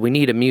and said, we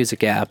need a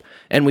music app.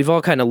 And we've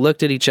all kind of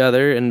looked at each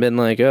other and been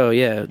like, oh,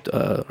 yeah,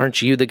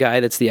 aren't you the guy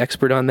that's the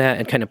expert on that?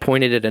 And kind of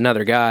pointed at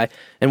another guy.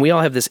 And we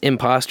all have this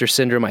imposter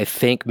syndrome, I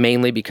think,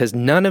 mainly because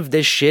none of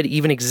this shit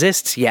even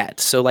exists yet.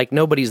 So, like,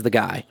 nobody's the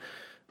guy.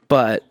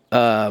 But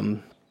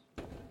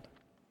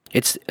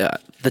it's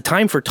the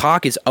time for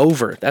talk is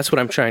over. That's what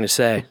I'm trying to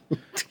say.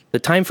 The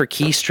time for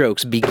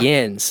keystrokes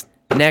begins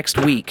next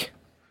week.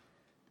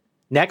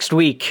 Next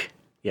week,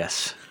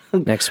 yes.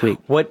 Next week.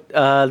 What?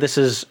 This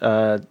is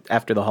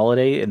after the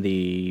holiday and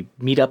the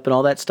meetup and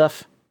all that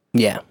stuff?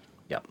 Yeah.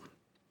 Yep.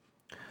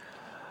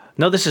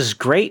 No, this is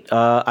great.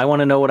 I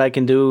want to know what I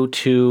can do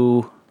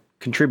to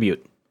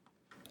contribute.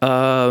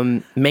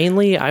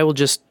 Mainly, I will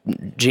just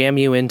jam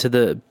you into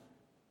the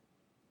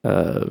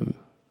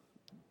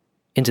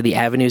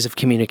avenues of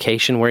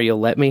communication where you'll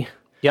let me.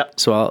 Yep.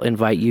 So I'll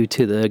invite you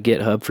to the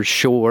GitHub for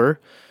sure.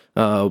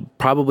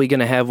 Probably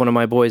going to have one of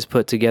my boys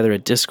put together a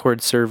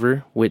Discord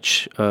server,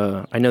 which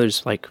I know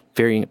there's like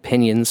varying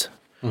opinions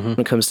when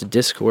it comes to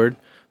Discord,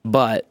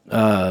 but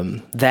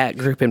that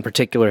group in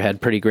particular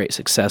had pretty great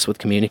success with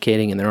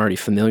communicating, and they're already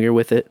familiar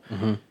with it.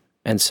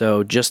 And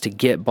so just to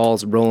get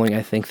balls rolling,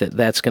 I think that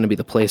that's going to be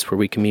the place where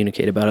we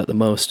communicate about it the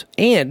most.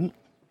 And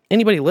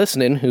anybody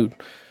listening who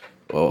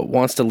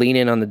wants to lean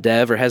in on the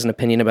dev or has an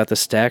opinion about the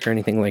stack or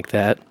anything like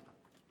that,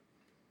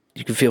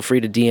 you can feel free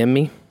to DM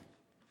me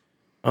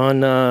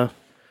on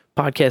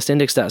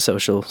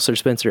podcastindex.social, Sir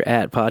Spencer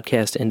at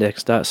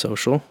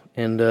podcastindex.social,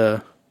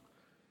 and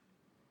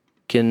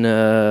can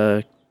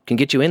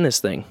get you in this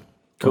thing,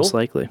 most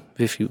likely,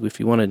 if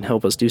you want to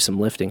help us do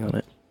some lifting on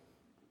it.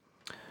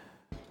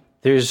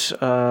 There's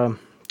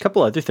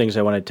couple other things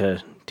I wanted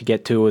to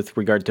get to with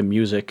regard to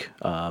music.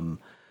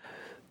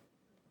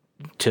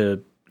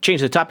 To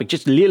change the topic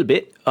just a little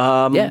bit,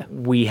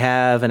 we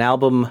have an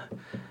album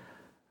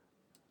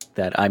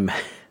that I'm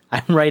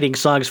writing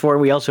songs for.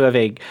 We also have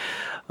a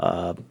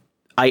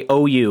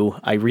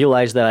I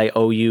realized that I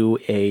owe you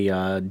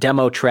a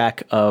demo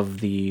track of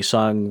the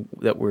song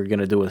that we're going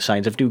to do with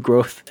Signs of New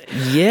Growth.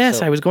 Yes,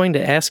 so, I was going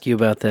to ask you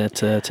about that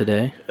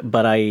today.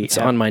 But it's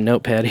on my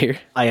notepad here.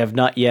 I have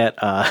not yet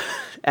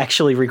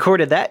actually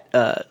recorded that,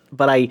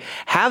 but I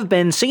have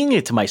been singing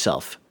it to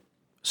myself.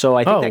 So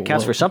I think that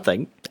counts for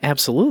something.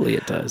 Absolutely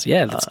it does.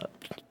 Yeah, that's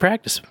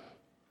practice.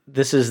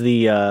 This is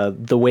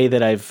the way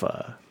that I've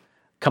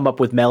come up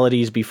with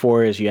melodies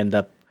before, is you end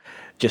up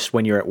just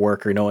when you're at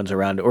work or no one's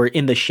around or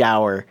in the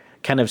shower,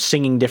 kind of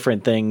singing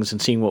different things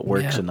and seeing what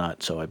works and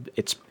not. So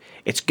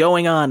it's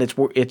going on.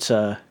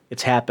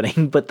 It's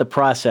happening, but the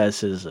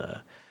process is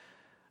a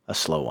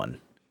slow one.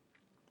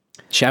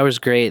 Shower's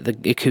great.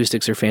 The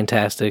acoustics are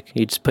fantastic.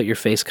 You just put your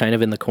face kind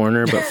of in the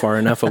corner, but far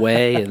enough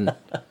away, and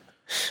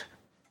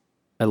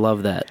I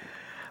love that.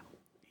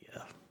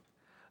 Yeah.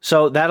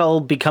 So that'll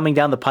be coming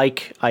down the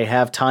pike. I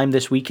have time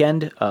this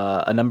weekend.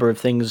 A number of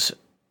things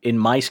in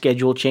my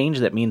schedule change.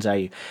 That means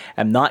I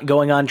am not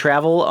going on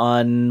travel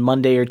on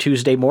Monday or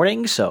Tuesday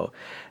morning. So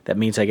that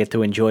means I get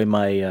to enjoy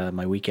my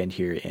my weekend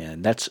here.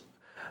 And that's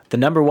the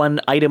number one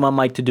item on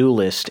my to-do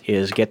list,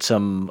 is get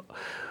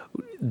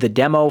the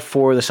demo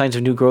for the Signs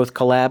of New Growth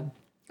collab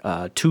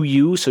to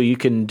you, so you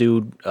can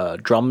do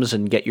drums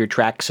and get your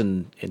tracks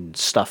and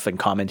stuff and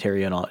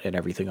commentary and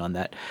everything on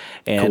that.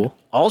 And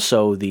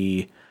also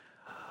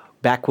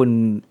back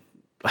when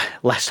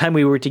last time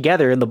we were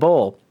together in the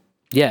bowl,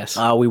 yes,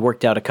 we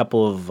worked out a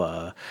couple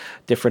of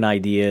different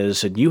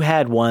ideas, and you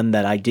had one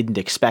that I didn't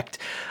expect,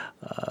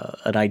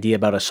 an idea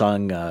about a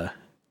song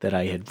that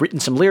I had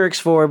written some lyrics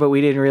for, but we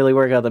didn't really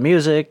work out the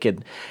music,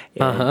 and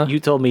you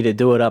told me to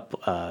do it up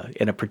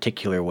in a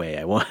particular way.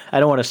 I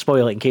don't want to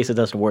spoil it in case it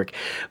doesn't work,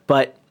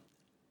 but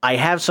I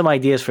have some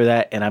ideas for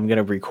that, and I'm going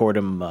to record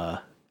them,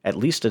 at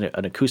least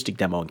an acoustic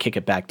demo, and kick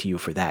it back to you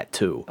for that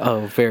too.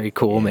 Oh, very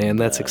cool, man.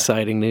 That's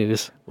exciting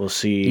news. We'll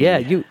see. Yeah,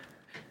 you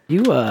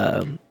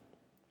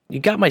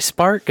got my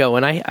spark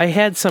going. I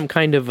had some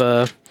kind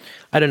of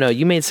I don't know,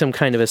 you made some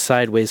kind of a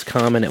sideways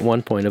comment at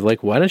one point of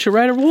like, why don't you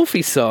write a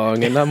Wolfie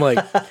song? And I'm like,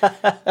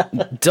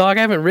 dog,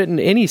 I haven't written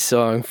any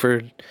song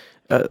for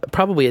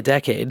probably a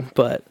decade,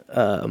 but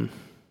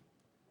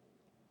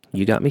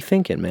you got me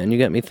thinking, man. You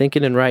got me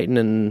thinking and writing,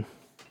 and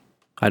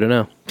I don't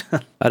know.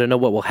 I don't know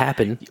what will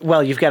happen.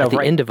 Well, you've got to at the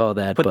end of all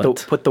that.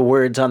 Put the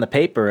words on the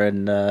paper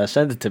and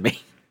send it to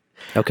me.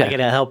 Okay. I can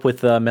help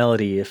with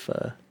melody if...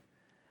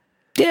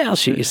 yeah, I'll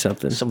shoot you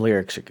something. Some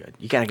lyrics are good.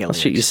 You gotta get. I'll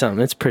shoot you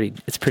something. It's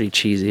pretty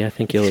cheesy. I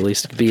think you'll at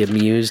least be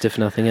amused, if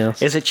nothing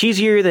else. Is it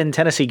cheesier than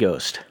Tennessee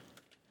Ghost?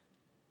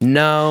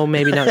 No,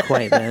 maybe not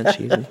quite that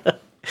cheesy.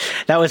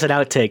 That was an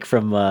outtake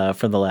from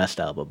the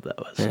last album. That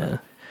was the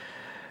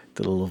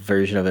little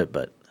version of it,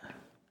 but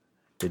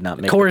did not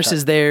make. The chorus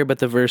is there, but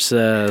the verse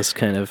is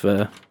kind of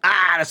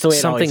that's the way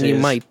it something you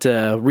is. might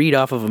read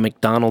off of a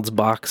McDonald's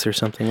box or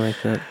something like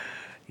that.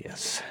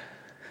 Yes.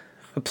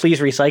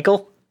 Please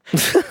recycle.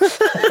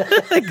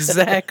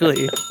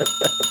 Exactly.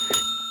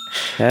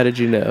 How did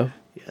you know?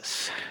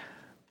 Yes.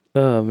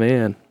 Oh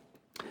man.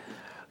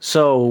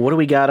 So what do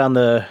we got on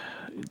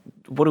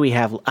what do we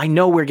have? I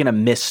know we're gonna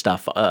miss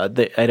stuff. I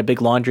had a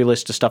big laundry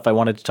list of stuff I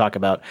wanted to talk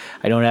about.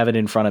 I don't have it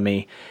in front of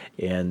me,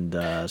 and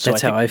so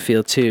that's how I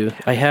feel too.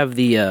 I have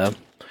the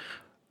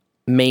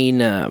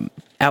main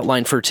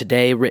outline for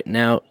today written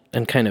out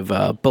and kind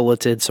of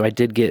bulleted, so I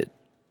did get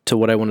to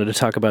what I wanted to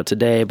talk about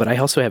today, but I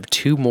also have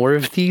two more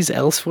of these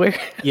elsewhere.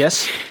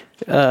 Yes.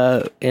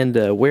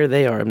 And where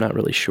they are, I'm not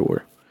really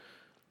sure.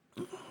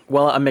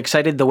 Well, I'm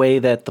excited the way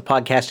that the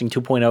podcasting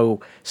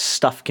 2.0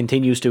 stuff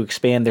continues to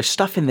expand. There's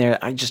stuff in there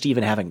I just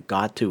even haven't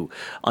got to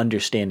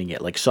understanding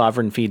it. Like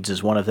Sovereign Feeds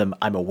is one of them.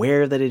 I'm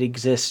aware that it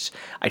exists.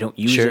 I don't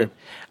use it.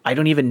 I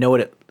don't even know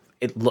what it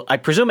I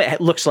presume it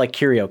looks like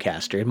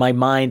CurioCaster. In my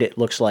mind, it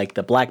looks like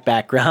the black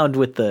background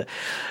with the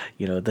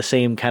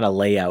same kind of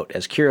layout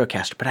as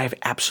CurioCaster, but I have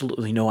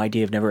absolutely no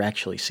idea. I've never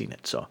actually seen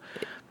it. So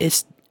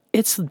it's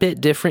a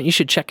bit different. You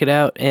should check it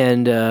out,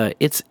 and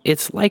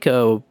it's like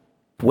a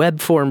web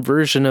form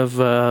version of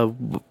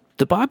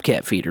the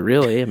Bobcat feeder,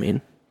 really. I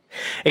mean,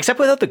 except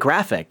without the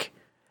graphic.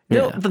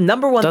 Yeah. The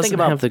number one thing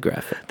about the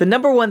graphic. The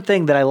number one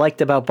thing that I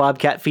liked about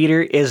Bobcat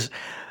feeder is,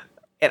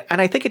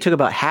 and I think it took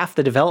about half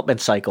the development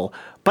cycle,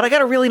 but I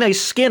got a really nice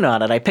skin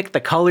on it. I picked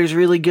the colors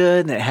really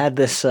good, and it had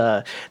this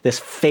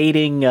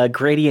fading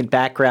gradient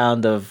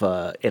background of,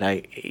 and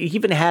I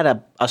even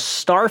had a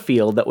star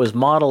field that was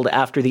modeled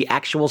after the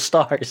actual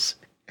stars.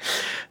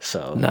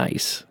 So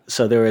nice.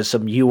 So there was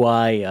some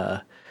UI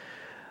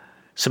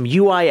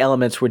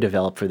elements were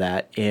developed for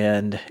that.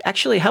 And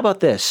actually, how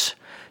about this?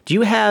 Do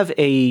you have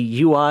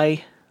a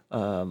UI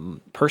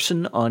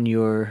person on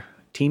your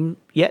team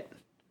yet?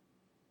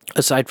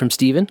 Aside from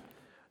Steven?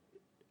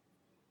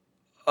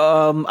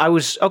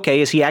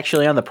 Is he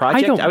actually on the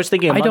project? I was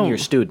thinking among your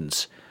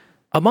students.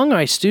 Among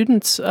my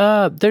students,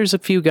 there's a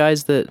few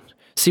guys that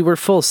see we're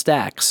full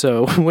stack.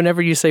 So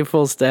whenever you say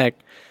full stack,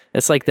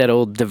 it's like that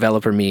old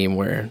developer meme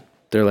where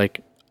they're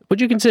like,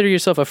 "Would you consider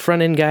yourself a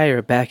front end guy or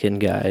a back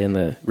end guy?" And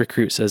the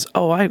recruit says,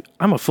 "Oh, I'm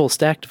a full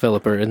stack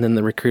developer." And then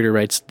the recruiter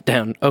writes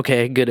down,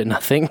 "Okay, good at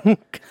nothing."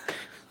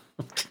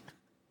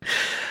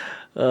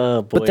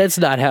 Oh boy! But that's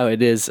not how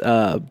it is.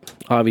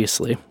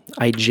 Obviously,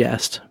 I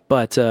jest.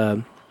 But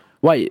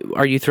why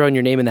are you throwing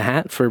your name in the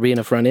hat for being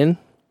a front end?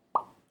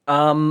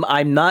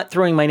 I'm not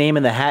throwing my name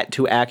in the hat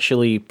to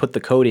actually put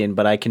the code in,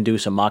 but I can do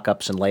some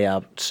mock-ups and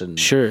layouts and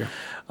Sure.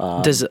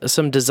 Does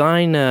some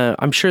design?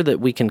 I'm sure that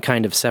we can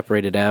kind of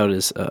separate it out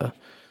as a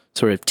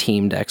sort of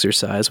teamed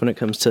exercise when it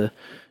comes to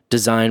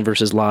design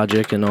versus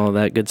logic and all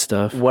that good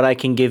stuff. What I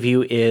can give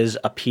you is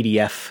a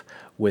PDF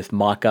with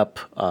mock-up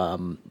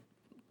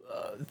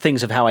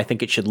things of how I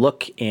think it should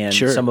look and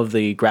Sure. some of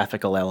the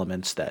graphical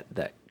elements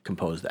that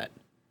compose that.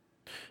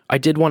 I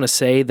did want to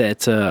say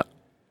that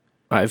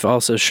I've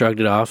also shrugged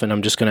it off, and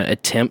I'm just going to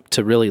attempt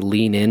to really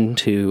lean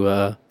into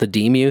the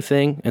DeMu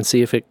thing and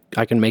see if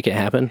I can make it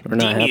happen or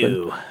not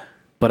happen.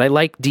 But I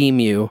like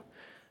DeMu,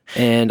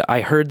 and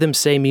I heard them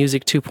say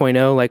Music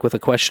 2.0 like with a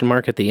question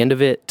mark at the end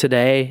of it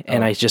today,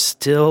 and I just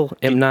still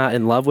am not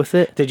in love with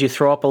it. Did you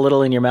throw up a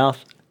little in your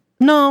mouth?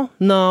 No,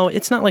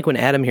 it's not like when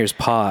Adam hears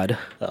pod.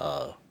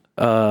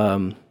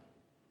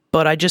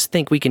 But I just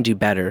think we can do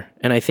better,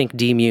 and I think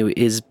DeMu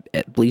is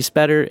at least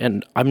better,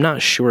 and I'm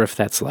not sure if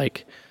that's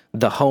like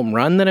the home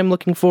run that I'm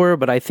looking for,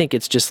 but I think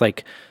it's just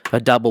like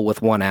a double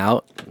with one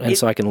out, and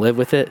so I can live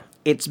with it.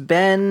 It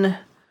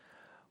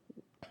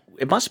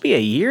must be a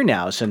year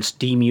now since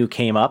DeMu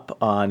came up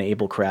on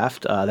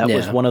Ablecraft. That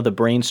was one of the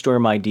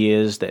brainstorm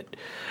ideas that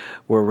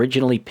were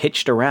originally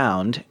pitched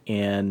around,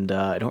 and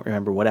I don't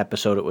remember what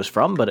episode it was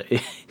from, but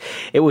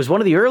it was one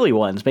of the early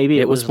ones.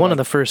 Maybe it was one of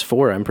the first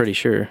 4, I'm pretty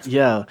sure.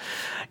 Yeah.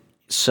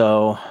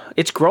 So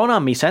it's grown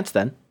on me since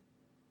then.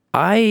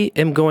 I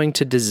am going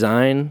to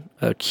design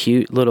a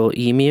cute little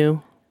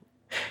emu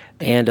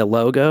and a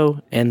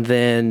logo, and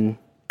then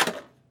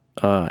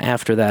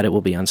after that, it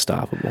will be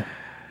unstoppable.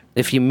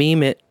 If you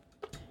meme it,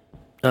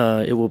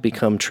 it will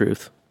become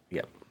truth.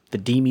 Yep. The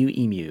DeMu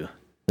emu.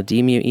 The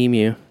DeMu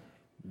emu.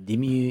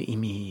 DeMu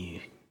emu.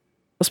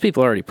 Most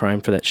people are already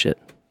primed for that shit.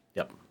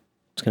 Yep.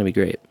 It's going to be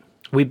great.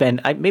 We've been,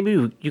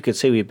 maybe you could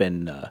say we've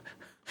been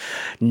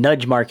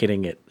nudge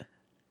marketing it.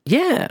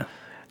 Yeah.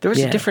 There was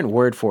a different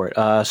word for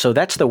it. So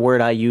that's the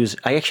word I use.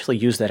 I actually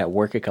used that at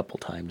work a couple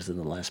times in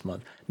the last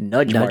month.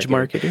 Nudge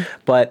marketing.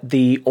 But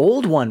the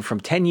old one from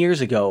 10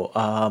 years ago,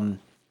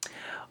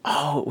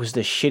 it was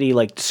the shitty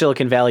like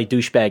Silicon Valley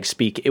douchebag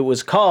speak. It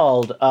was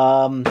called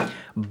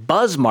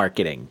buzz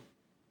marketing.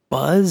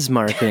 Buzz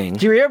marketing.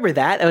 Do you remember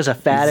that? That was a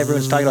fad.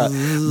 Everyone's talking about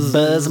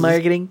buzz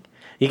marketing.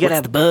 You gotta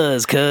have the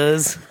buzz,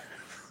 cuz.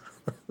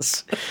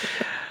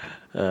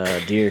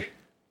 Dear.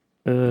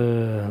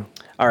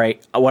 All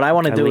right. What I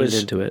want to do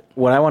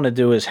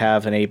is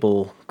have an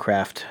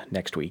Ablecraft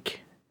next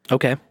week.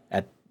 Okay.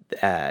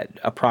 At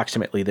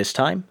approximately this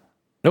time.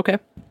 Okay.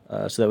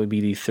 So that would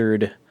be the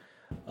 3rd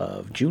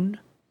of June.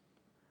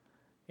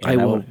 And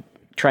I will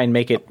try and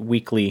make it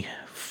weekly,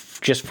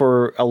 just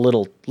for a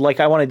little. Like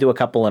I want to do a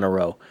couple in a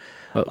row.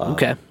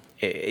 Okay.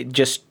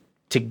 Just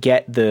to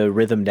get the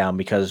rhythm down,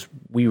 because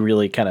we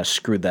really kind of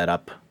screwed that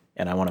up,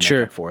 and I want to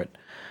make up for it.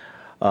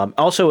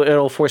 Also,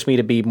 it'll force me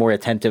to be more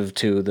attentive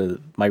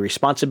to my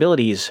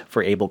responsibilities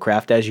for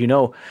Ablecraft. As you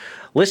know,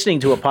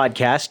 listening to a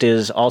podcast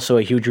is also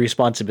a huge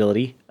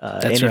responsibility.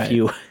 That's right.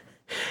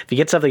 If you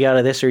get something out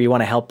of this, or you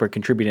want to help or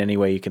contribute in any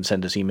way, you can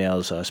send us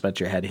emails.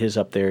 Spencer had his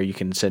up there. You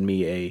can send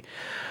me a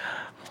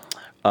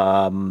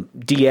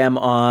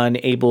DM on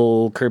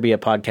Able Kirby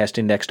at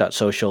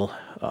podcastindex.social.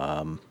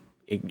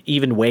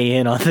 Even weigh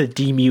in on the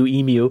DeMu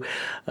emu.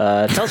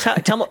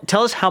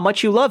 Tell us how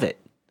much you love it.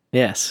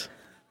 Yes.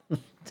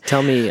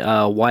 Tell me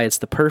why it's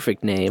the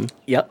perfect name.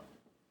 Yep.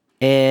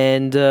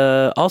 And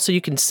also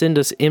you can send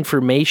us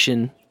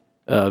information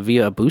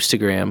via a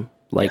boostagram,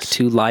 like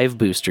 2 live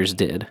boosters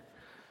did.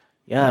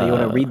 Yeah, you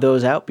want to read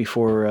those out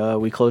before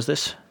we close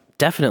this?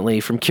 Definitely.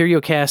 From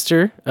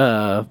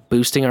CurioCaster,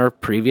 boosting our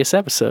previous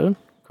episode,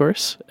 of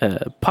course.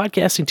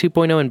 Podcasting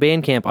 2.0 in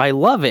Bandcamp. I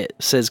love it,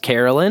 says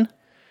Carolyn.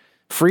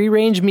 Free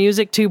range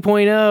music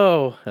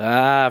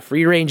 2.0.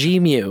 Free range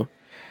emu.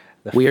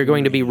 We are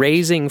going to be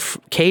raising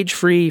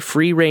cage-free,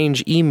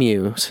 free-range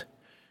emus.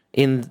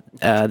 They're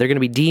going to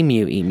be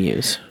DeMu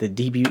emus. The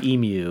DeMu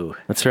emu.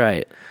 That's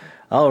right.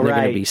 All right. They're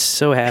going to be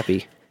so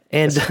happy.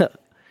 And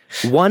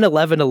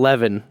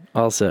 11111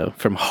 also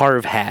from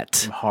Harv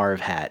Hat.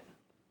 Harv Hat.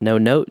 No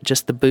note,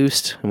 just the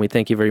boost, and we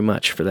thank you very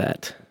much for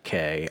that.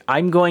 Okay.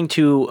 I'm going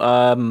to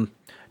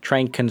try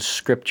and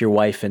conscript your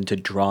wife into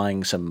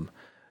drawing some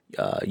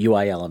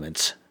UI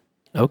elements.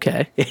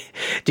 Okay.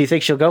 Do you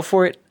think she'll go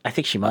for it? I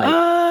think she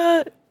might.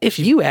 If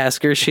you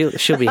ask her,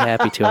 she'll be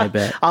happy to, I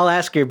bet. I'll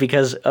ask her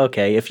because,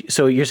 okay,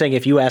 so you're saying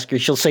if you ask her,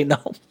 she'll say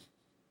no?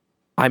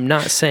 I'm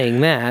not saying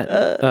that,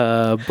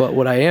 but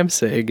what I am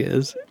saying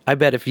is, I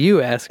bet if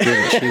you ask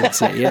her, she would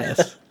say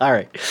yes. All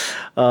right.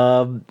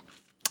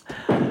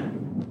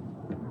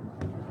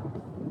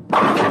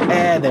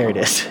 And there it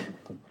is.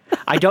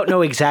 I don't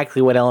know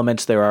exactly what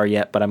elements there are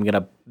yet, but I'm going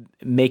to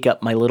make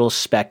up my little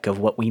spec of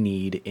what we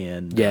need.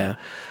 Yeah.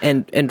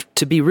 And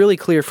to be really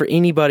clear for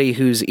anybody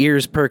whose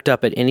ears perked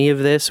up at any of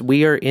this,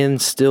 we are in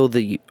still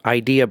the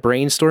idea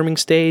brainstorming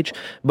stage,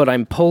 but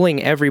I'm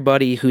pulling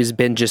everybody who's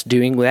been just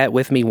doing that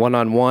with me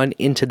one-on-one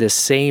into the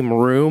same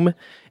room,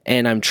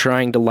 and I'm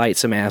trying to light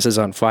some asses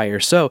on fire.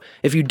 So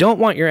if you don't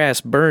want your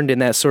ass burned in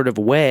that sort of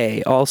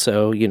way,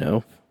 also,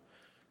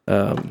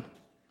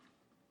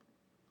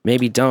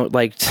 maybe don't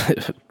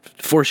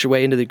force your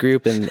way into the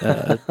group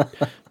and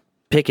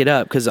pick it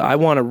up, because I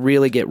want to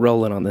really get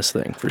rolling on this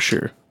thing for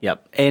sure.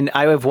 Yep. And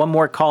I have one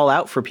more call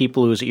out for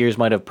people whose ears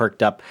might have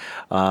perked up.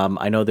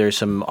 I know there's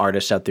some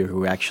artists out there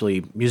who are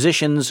actually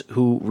musicians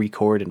who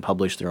record and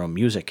publish their own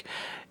music.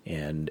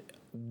 And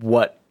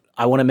what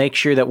I want to make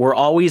sure that we're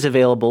always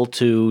available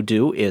to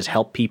do is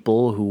help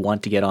people who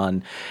want to get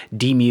on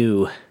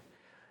DeMu.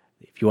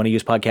 If you want to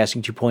use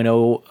Podcasting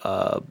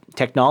 2.0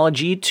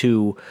 technology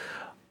to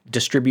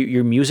distribute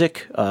your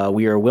music,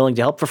 we are willing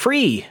to help for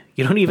free.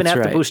 You don't even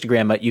have to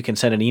Boostagram, but you can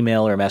send an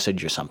email or a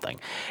message or something.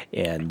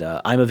 And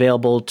I'm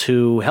available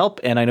to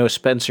help. And I know,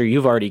 Spencer,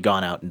 you've already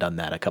gone out and done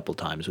that a couple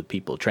times with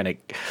people, trying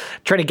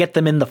to get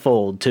them in the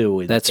fold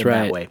too. That's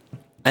right. That way.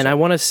 And I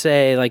want to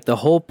say, the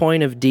whole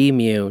point of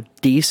DeMu,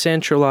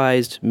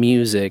 decentralized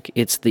music,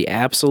 it's the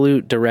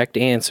absolute direct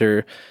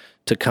answer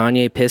to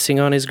Kanye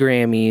pissing on his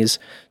Grammys,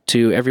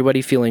 to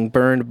everybody feeling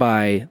burned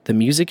by the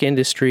music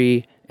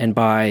industry and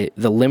by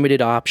the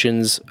limited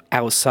options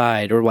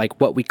outside, or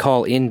what we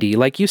call indie.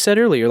 Like you said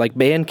earlier,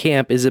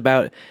 Bandcamp is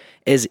about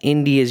as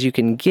indie as you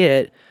can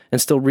get and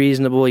still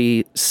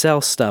reasonably sell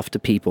stuff to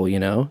people,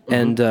 Mm-hmm.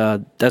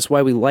 And that's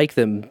why we like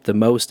them the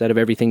most out of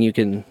everything you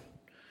can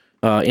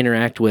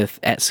interact with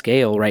at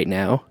scale right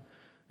now.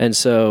 And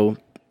so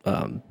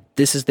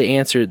this is the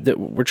answer, that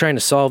we're trying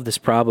to solve this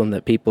problem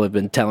that people have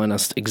been telling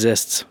us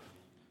exists,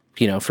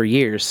 for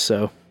years.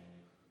 So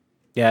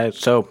yeah,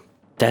 so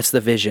that's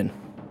the vision.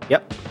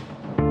 Yep.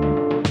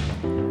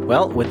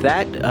 Well, with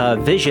that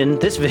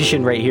this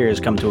vision right here has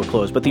come to a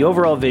close, but the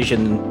overall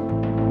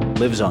vision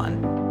lives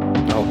on.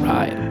 All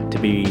right. To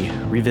be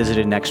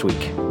revisited next week.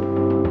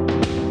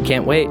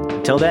 Can't wait.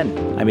 Till then,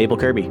 I'm Abel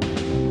Kirby.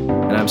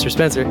 And I'm Sir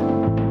Spencer.